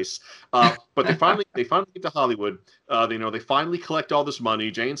merchandise. But they finally get to Hollywood. They finally collect all this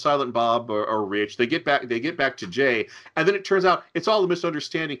money. Jay and Silent Bob are rich. They get back to Jay, and then it turns out it's all a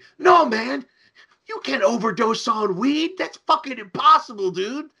misunderstanding. No, man, you can't overdose on weed. That's fucking impossible,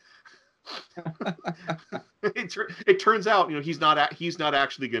 dude. It turns out, he's not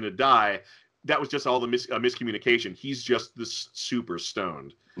actually going to die. That was just all a miscommunication. He's just this super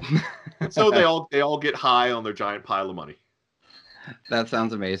stoned. So they all get high on their giant pile of money. That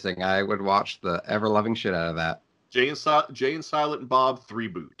sounds amazing. I would watch the ever-loving shit out of that. Jay and Silent Bob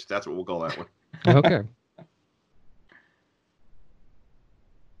 3-boot. That's what we'll call that one. Okay.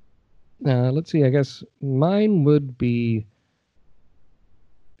 Let's see. I guess mine would be.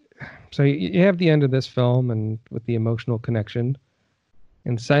 So you have the end of this film, and with the emotional connection,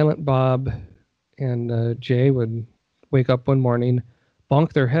 and Silent Bob and Jay would wake up one morning,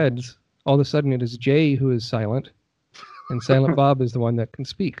 bonk their heads. All of a sudden, it is Jay who is silent, and Silent Bob is the one that can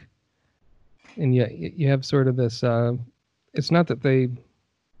speak. And yet you have sort of this. It's not that they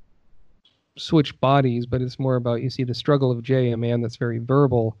switch bodies, but it's more about, you see the struggle of Jay, a man that's very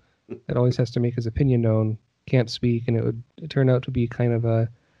verbal, that always has to make his opinion known, can't speak, and it would turn out to be kind of a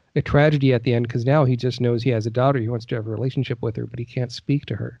tragedy at the end, because now he just knows he has a daughter, he wants to have a relationship with her, but he can't speak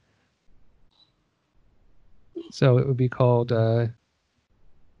to her. So it would be called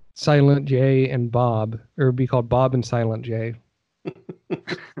Silent Jay and Bob, or it would be called Bob and Silent Jay.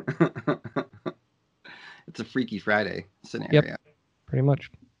 It's a Freaky Friday scenario. Yep, pretty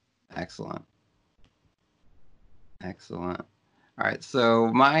much. Excellent. All right, so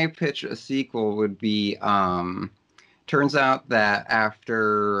my pitch a sequel would be, turns out that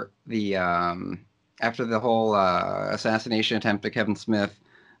after the whole assassination attempt at Kevin Smith,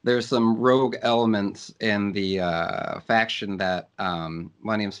 there's some rogue elements in the faction that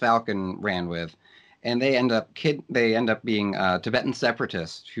Millennium's Falcon ran with, and they end up being Tibetan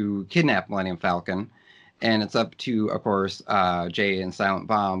separatists who kidnap Millennium Falcon. And it's up to, of course, Jay and Silent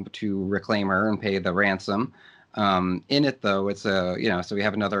Bob to reclaim her and pay the ransom. In it, though, it's so we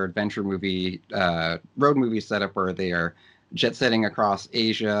have another adventure movie, road movie setup where they are jet setting across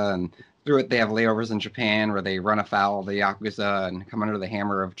Asia, and through it they have layovers in Japan where they run afoul of the Yakuza and come under the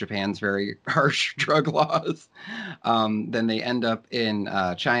hammer of Japan's very harsh drug laws. Then they end up in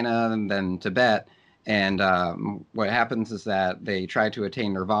China and then Tibet. And what happens is that they try to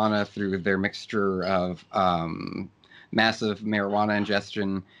attain nirvana through their mixture of massive marijuana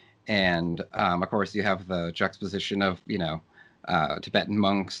ingestion. And, of course, you have the juxtaposition of, Tibetan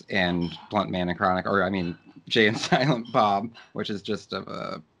monks and Blunt Man and Jay and Silent Bob, which is just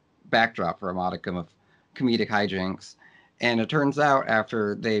a backdrop for a modicum of comedic hijinks. And it turns out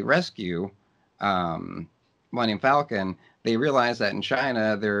after they rescue Millennium Falcon, they realize that in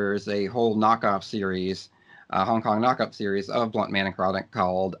China there's a whole knockoff series, Hong Kong knockoff series of Blunt Man and Chronic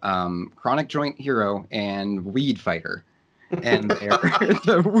called Chronic Joint Hero and Weed Fighter. And they're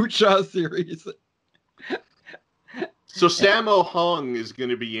the Wuxia series. So Sammo Hung is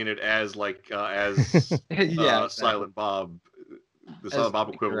going to be in it as Silent Bob, the Silent Bob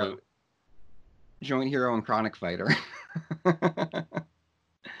equivalent. Hero. Joint Hero and Chronic Fighter.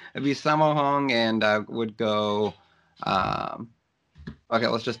 It'd be Sammo Hung and would go. Okay,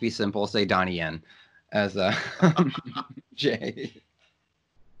 let's just be simple. Say Donnie Yen as Jay.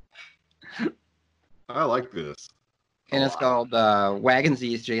 I like this. And it's called Wagon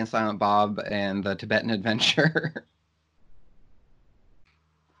Z's Jay and Silent Bob and the Tibetan Adventure.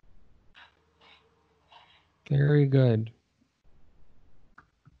 Very good.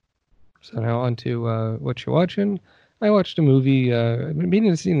 So now on to what you're watching. I watched a movie. I've been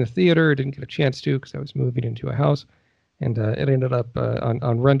meaning to see in the theater. Didn't get a chance to because I was moving into a house. And it ended up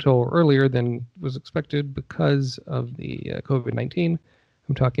on rental earlier than was expected because of the COVID-19.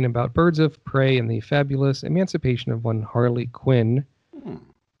 I'm talking about Birds of Prey and the Fabulous Emancipation of One Harley Quinn,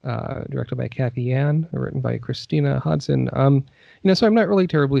 directed by Kathy Yan, written by Christina Hodson. So I'm not really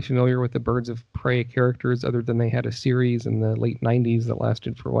terribly familiar with the Birds of Prey characters, other than they had a series in the late 90s that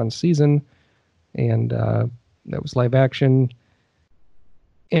lasted for one season, and that was live action.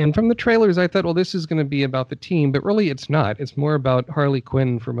 And from the trailers, I thought, well, this is going to be about the team, but really it's not. It's more about Harley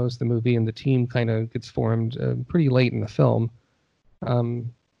Quinn for most of the movie, and the team kind of gets formed pretty late in the film.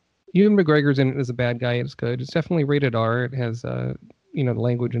 Ewan McGregor's in it as a bad guy. It's good. It's definitely rated R. It has, the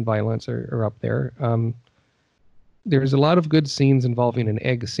language and violence are up there. There's a lot of good scenes involving an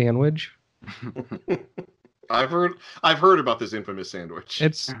egg sandwich. I've heard about this infamous sandwich.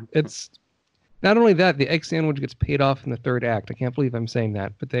 It's not only that, the egg sandwich gets paid off in the third act. I can't believe I'm saying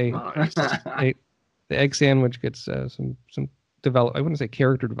that, but the egg sandwich gets some develop. I wouldn't say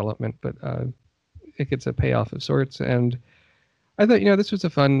character development, but it gets a payoff of sorts. And I thought, this was a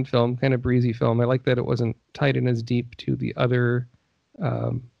fun film, kind of breezy film. I like that it wasn't tied in as deep to the other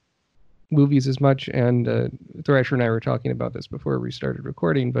movies as much. And Thrasher and I were talking about this before we started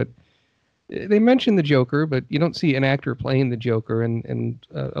recording, but they mention the Joker, but you don't see an actor playing the Joker, and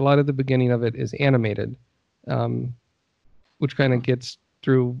a lot of the beginning of it is animated, which kind of gets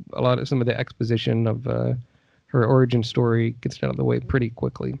through some of the exposition of her origin story, gets it out of the way pretty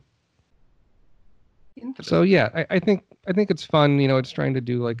quickly. So yeah, I think it's fun. It's trying to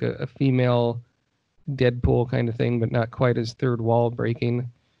do like a female Deadpool kind of thing, but not quite as third wall breaking.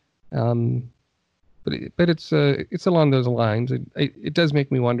 But it's along those lines. It does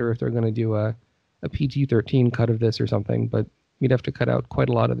make me wonder if they're going to do a PG-13 cut of this or something, but you'd have to cut out quite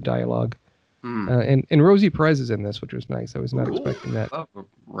a lot of the dialogue. And Rosie Perez is in this, which was nice. I was not expecting that. Love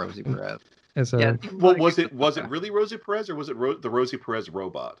Rosie Perez. as a. Yeah, Well, was it really Rosie Perez, or was it the Rosie Perez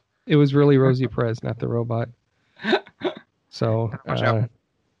robot? It was really Rosie Perez, not the robot. So. Watch out.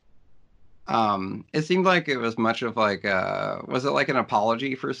 It seemed like it was much of like, was it like an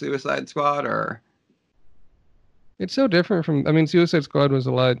apology for Suicide Squad, or? It's so different from. I mean, Suicide Squad was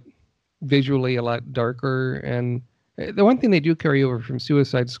visually a lot darker, and the one thing they do carry over from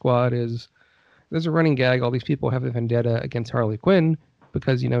Suicide Squad is there's a running gag. All these people have a vendetta against Harley Quinn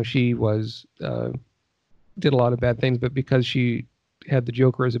because she was did a lot of bad things, but because she had the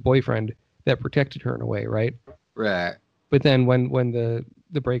Joker as a boyfriend, that protected her in a way, right? Right. But then when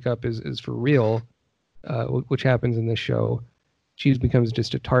the breakup is for real, which happens in this show, she becomes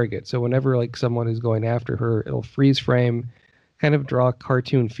just a target. So whenever like someone is going after her, it'll freeze frame, kind of draw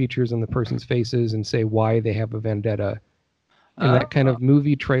cartoon features on the person's faces and say why they have a vendetta. And that kind of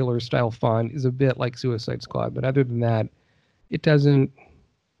movie trailer style font is a bit like Suicide Squad. But other than that, it doesn't.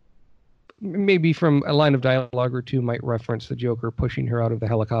 Maybe from a line of dialogue or two might reference the Joker pushing her out of the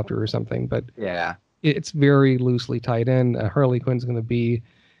helicopter or something. But yeah, it's very loosely tied in. Harley Quinn's going to be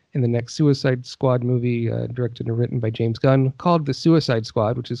in the next Suicide Squad movie, directed and written by James Gunn, called The Suicide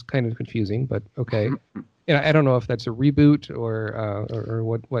Squad, which is kind of confusing, but okay. And I don't know if that's a reboot or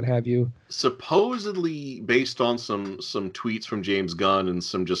what have you. Supposedly based on some tweets from James Gunn and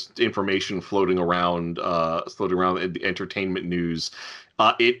some just information floating around the entertainment news,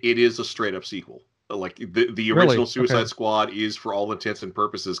 it is a straight up sequel. Like the original Suicide Squad is, for all intents and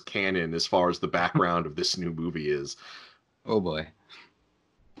purposes, canon as far as the background of this new movie is. Oh boy.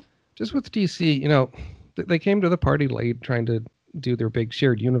 Just with DC, they came to the party late trying to do their big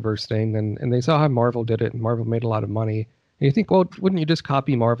shared universe thing, and they saw how Marvel did it, and Marvel made a lot of money. And you think, well, wouldn't you just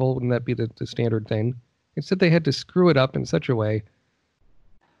copy Marvel? Wouldn't that be the standard thing? Instead, they had to screw it up in such a way.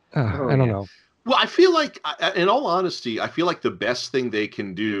 I don't know. Well, I feel like, in all honesty, I feel like the best thing they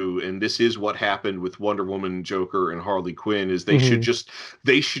can do, and this is what happened with Wonder Woman, Joker, and Harley Quinn, is they should just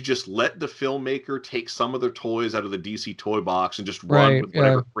let the filmmaker take some of their toys out of the DC toy box and just run with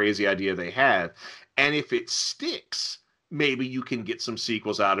whatever crazy idea they have. And if it sticks, maybe you can get some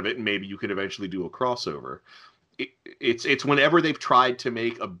sequels out of it, and maybe you can eventually do a crossover. It's whenever they've tried to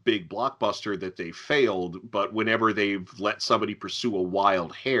make a big blockbuster that they failed, but whenever they've let somebody pursue a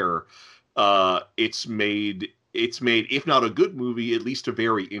wild hare, it's made, if not a good movie, at least a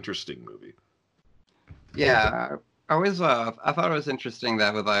very interesting movie. Yeah, I always I thought it was interesting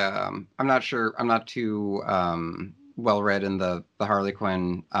that with I'm not too well read in the Harley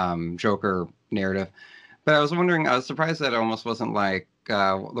Quinn Joker narrative, but I was surprised that it almost wasn't like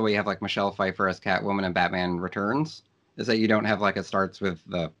the way you have like Michelle Pfeiffer as Catwoman and Batman Returns, is that you don't have like it starts with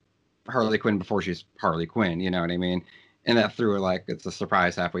the Harley Quinn before she's Harley Quinn, you know what I mean? And that through, like, it's a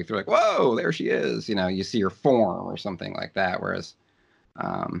surprise halfway through, like, whoa, there she is. You see her form or something like that. Whereas,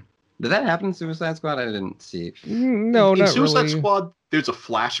 did that happen in Suicide Squad? I didn't see. No, not Suicide really. Squad, there's a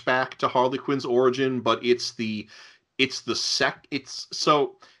flashback to Harley Quinn's origin, but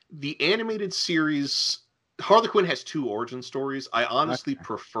so the animated series, Harley Quinn has two origin stories. I honestly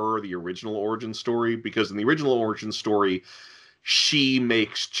prefer the original origin story, because in the original origin story, she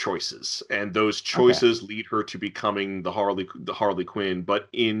makes choices, and those choices lead her to becoming the Harley Quinn. But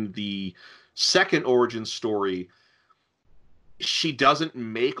in the second origin story, she doesn't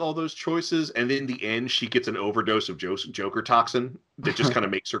make all those choices, and in the end, she gets an overdose of Joker toxin that just kind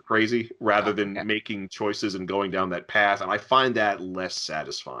of makes her crazy, rather than making choices and going down that path. And I find that less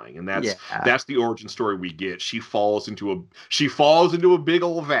satisfying. And that's the origin story we get. She falls into a big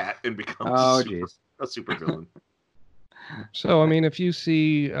old vat and becomes a super villain. So, I mean, if you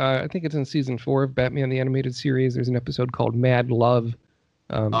see, I think it's in season 4 of Batman the Animated Series, there's an episode called Mad Love.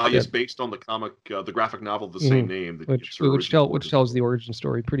 Yes, based on the comic, the graphic novel of the same name. Which tells the origin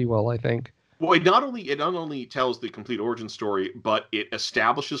story pretty well, I think. Well, it not only tells the complete origin story, but it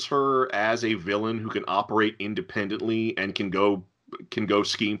establishes her as a villain who can operate independently and can go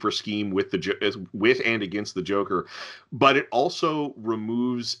scheme for scheme with and against the Joker. But it also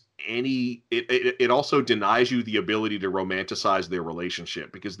removes it also denies you the ability to romanticize their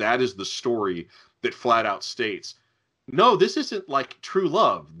relationship, because that is the story that flat out states, no, this isn't like true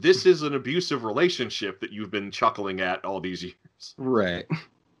love. This is an abusive relationship that you've been chuckling at all these years. Right.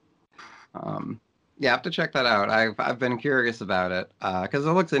 Yeah, I have to check that out. I've been curious about it because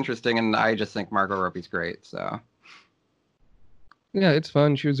it looks interesting, and I just think Margot Robbie's great. So. Yeah, it's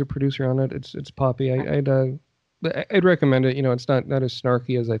fun. She was a producer on it. It's poppy. I'd recommend it. It's not as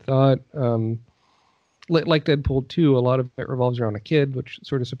snarky as I thought. Like Deadpool 2, a lot of it revolves around a kid, which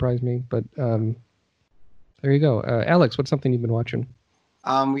sort of surprised me. But there you go. Alex, what's something you've been watching?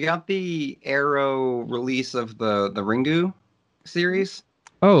 We got the Arrow release of the Ringu series.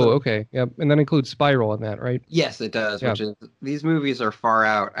 Oh, okay. Yep. And that includes Spiral in that, right? Yes, it does. Yeah. Which is these movies are far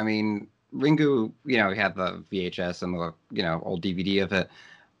out. I mean, Ringu, we had the VHS and the old DVD of it.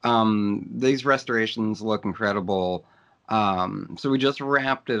 These restorations look incredible. So we just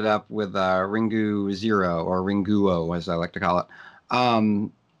wrapped it up with Ringu Zero, or Ringuo, as I like to call it.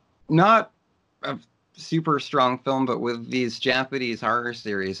 Not a super strong film, but with these Japanese horror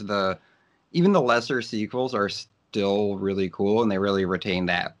series, even the lesser sequels are still really cool, and they really retain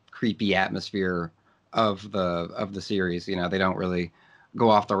that creepy atmosphere of the series. They don't really go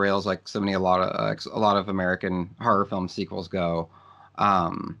off the rails like a lot of American horror film sequels go.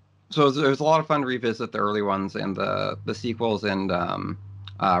 So it was a lot of fun to revisit the early ones and the sequels, and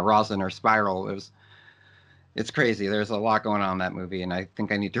Rosin or Spiral. It's crazy. There's a lot going on in that movie, and I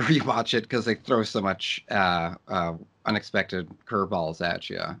think I need to rewatch it because they throw so much unexpected curveballs at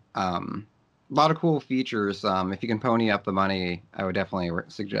you. A lot of cool features. If you can pony up the money, I would definitely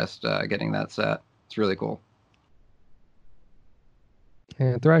suggest getting that set. It's really cool.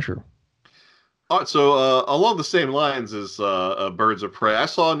 And Thrasher. All right, so along the same lines as Birds of Prey, I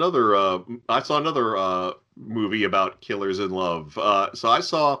saw another movie about killers in love. So I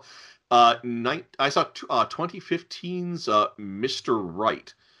saw 2015's Mr.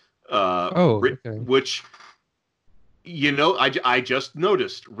 Right. Which I just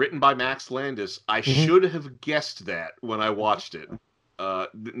noticed, written by Max Landis. I should have guessed that when I watched it.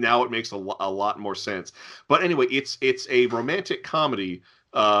 Now it makes a lot more sense. But anyway, it's a romantic comedy.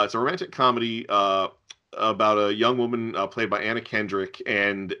 It's a romantic comedy about a young woman played by Anna Kendrick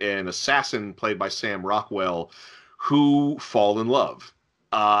and an assassin played by Sam Rockwell who fall in love.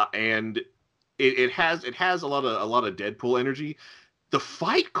 And it has a lot of Deadpool energy. The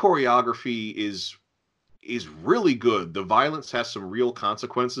fight choreography is really good. The violence has some real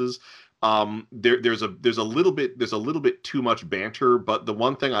consequences. There's a little bit too much banter, but the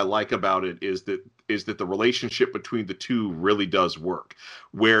one thing I like about it is that the relationship between the two really does work,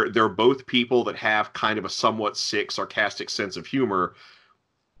 where they're both people that have kind of a somewhat sick, sarcastic sense of humor,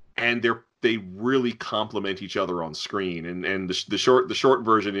 and they really complement each other on screen. And the short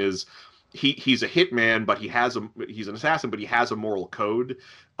version is he's a hitman, but he's an assassin, but he has a moral code.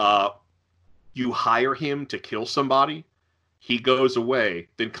 You hire him to kill somebody. He goes away,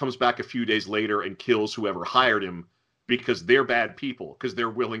 then comes back a few days later and kills whoever hired him because they're bad people, because they're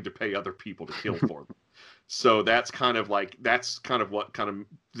willing to pay other people to kill for them. So that's kind of what in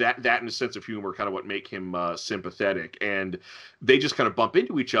a sense of humor, kind of what make him sympathetic. And they just kind of bump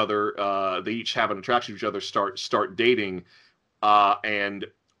into each other. They each have an attraction to each other, start dating, and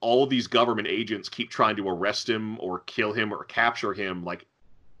all these government agents keep trying to arrest him or kill him or capture him,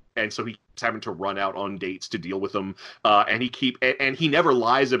 and so he's having to run out on dates to deal with them. And he never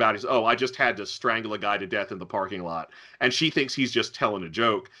lies about I just had to strangle a guy to death in the parking lot. And she thinks he's just telling a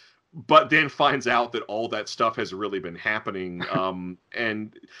joke, but then finds out that all that stuff has really been happening.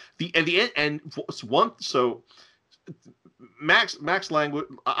 Max Landis,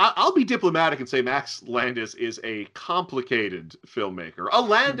 I'll be diplomatic and say Max Landis is a complicated filmmaker, a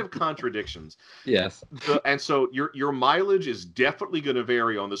land of contradictions. Yes. And so your mileage is definitely going to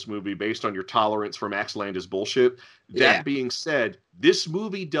vary on this movie based on your tolerance for Max Landis bullshit. That being said, this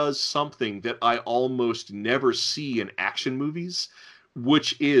movie does something that I almost never see in action movies,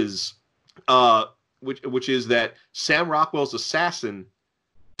 which is that Sam Rockwell's assassin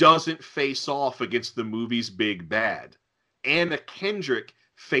doesn't face off against the movie's big bad. Anna Kendrick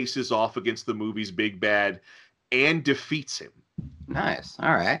faces off against the movie's big bad and defeats him. Nice.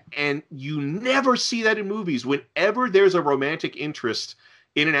 All right. And you never see that in movies. Whenever there's a romantic interest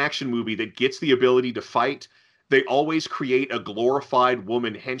in an action movie that gets the ability to fight, they always create a glorified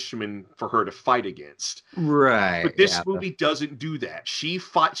woman henchman for her to fight against. Right. But this movie doesn't do that. She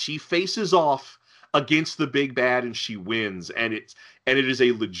faces off against the big bad and she wins, and it is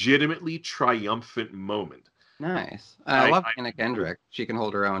a legitimately triumphant moment. Nice. I love Anna Kendrick. She can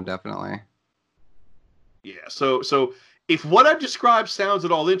hold her own, definitely. Yeah. So if what I've described sounds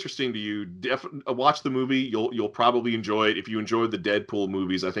at all interesting to you, watch the movie. You'll probably enjoy it. If you enjoyed the Deadpool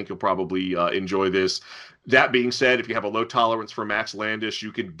movies, I think you'll probably enjoy this. That being said, if you have a low tolerance for Max Landis,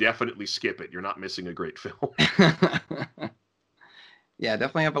 you can definitely skip it. You're not missing a great film. Yeah,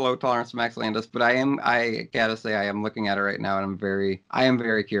 definitely have a low tolerance for Max Landis, but I gotta say I am looking at it right now and I am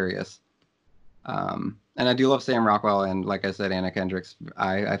very curious. And I do love Sam Rockwell, and like I said, Anna Kendrick.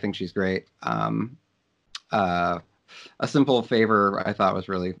 I think she's great. A Simple Favor I thought was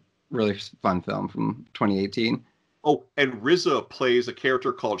really, really fun film from 2018. Oh, and RZA plays a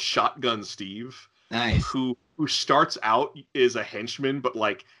character called Shotgun Steve. Nice. Who starts out as a henchman, but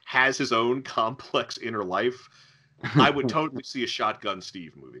has his own complex inner life. I would totally see a Shotgun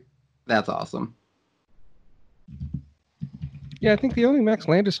Steve movie. That's awesome. Yeah, I think the only Max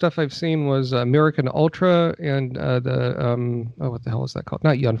Landis stuff I've seen was American Ultra and what the hell is that called?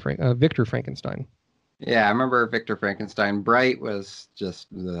 Not Victor Frankenstein. Yeah, I remember Victor Frankenstein. Bright was just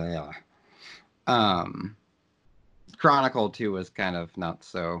Chronicle 2 was kind of not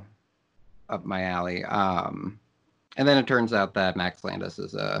so up my alley. And then it turns out that Max Landis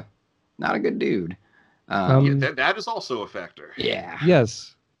is not a good dude. That is also a factor. Yeah.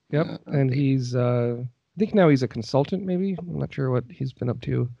 Yes. Yep. And he's I think now he's a consultant, maybe. I'm not sure what he's been up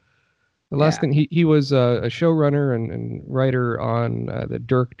to. The last thing, he was a showrunner and writer on the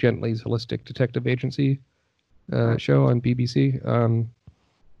Dirk Gently's Holistic Detective Agency show on BBC.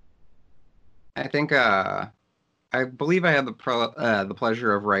 I think I believe I had the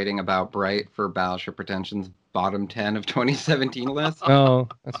pleasure of writing about Bright for Battleship Pretension's bottom 10 of 2017 list. Oh,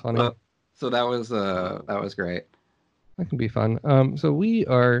 that's funny. So that was great. That can be fun. So we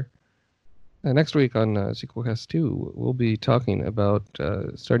are next week on Sequelcast 2, we'll be talking about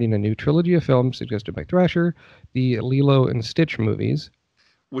starting a new trilogy of films suggested by Thrasher, the Lilo and Stitch movies.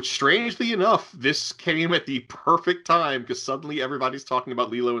 Which, strangely enough, this came at the perfect time because suddenly everybody's talking about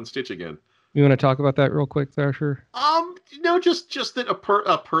Lilo and Stitch again. You want to talk about that real quick, Thrasher? No, just that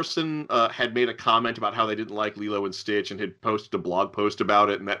a person had made a comment about how they didn't like Lilo and Stitch and had posted a blog post about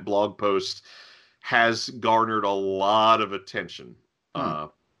it, and that blog post has garnered a lot of attention.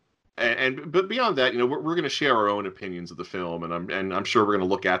 But beyond that, we're going to share our own opinions of the film, and I'm sure we're going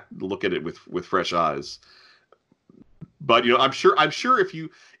to look at it with fresh eyes. But I'm sure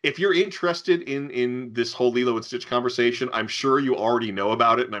if you're interested in this whole Lilo and Stitch conversation, I'm sure you already know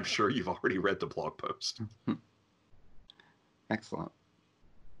about it, and I'm sure you've already read the blog post. Excellent.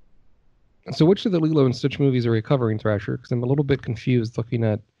 So which of the Lilo and Stitch movies are we covering, Thrasher? Because I'm a little bit confused looking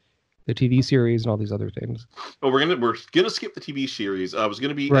at the TV series and all these other things. Well, we're gonna skip the TV series. It was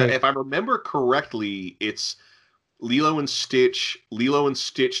gonna be, right. If I remember correctly, it's Lilo and Stitch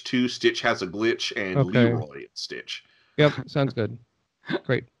 2, Stitch Has a Glitch, and Leroy and Stitch. Yep, sounds good.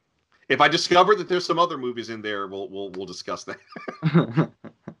 Great. If I discover that there's some other movies in there, we'll discuss that.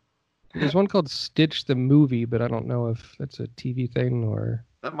 There's one called Stitch the Movie, but I don't know if that's a TV thing or...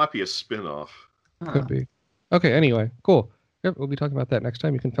 That might be a spin-off. Could be. Okay, anyway, cool. Yep, we'll be talking about that next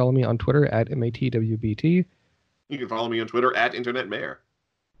time. You can follow me on Twitter at MATWBT. You can follow me on Twitter at InternetMayor.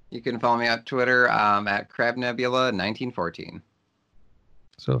 You can follow me on Twitter at CrabNebula1914.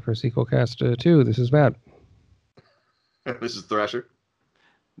 So for Sequelcast 2, this is Matt. This is Thrasher.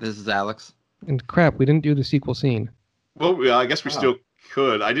 This is Alex. And crap, we didn't do the sequel scene. Well, I guess we still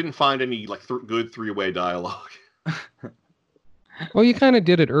could. I didn't find any good three-way dialogue. Well, you kind of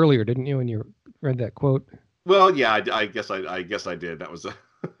did it earlier, didn't you, when you read that quote? Well, yeah, I guess I did. That was the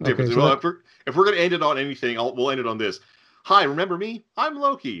difference. Okay, so if we're going to end it on anything, we'll end it on this. Hi, remember me? I'm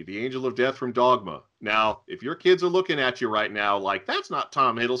Loki, the Angel of Death from Dogma. Now, if your kids are looking at you right now like, that's not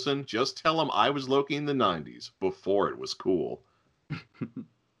Tom Hiddleston, just tell them I was Loki in the 90s, before it was cool.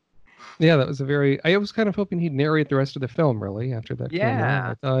 Yeah, that was I was kind of hoping he'd narrate the rest of the film, really, after that.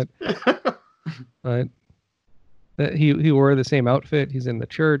 Yeah. I thought. But that he wore the same outfit. He's in the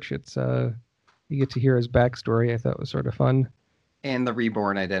church. It's you get to hear his backstory. I thought was sort of fun. And the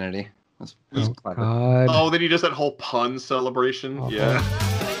reborn identity. That's clever. God. Oh, then he does that whole pun celebration. Awful. Yeah.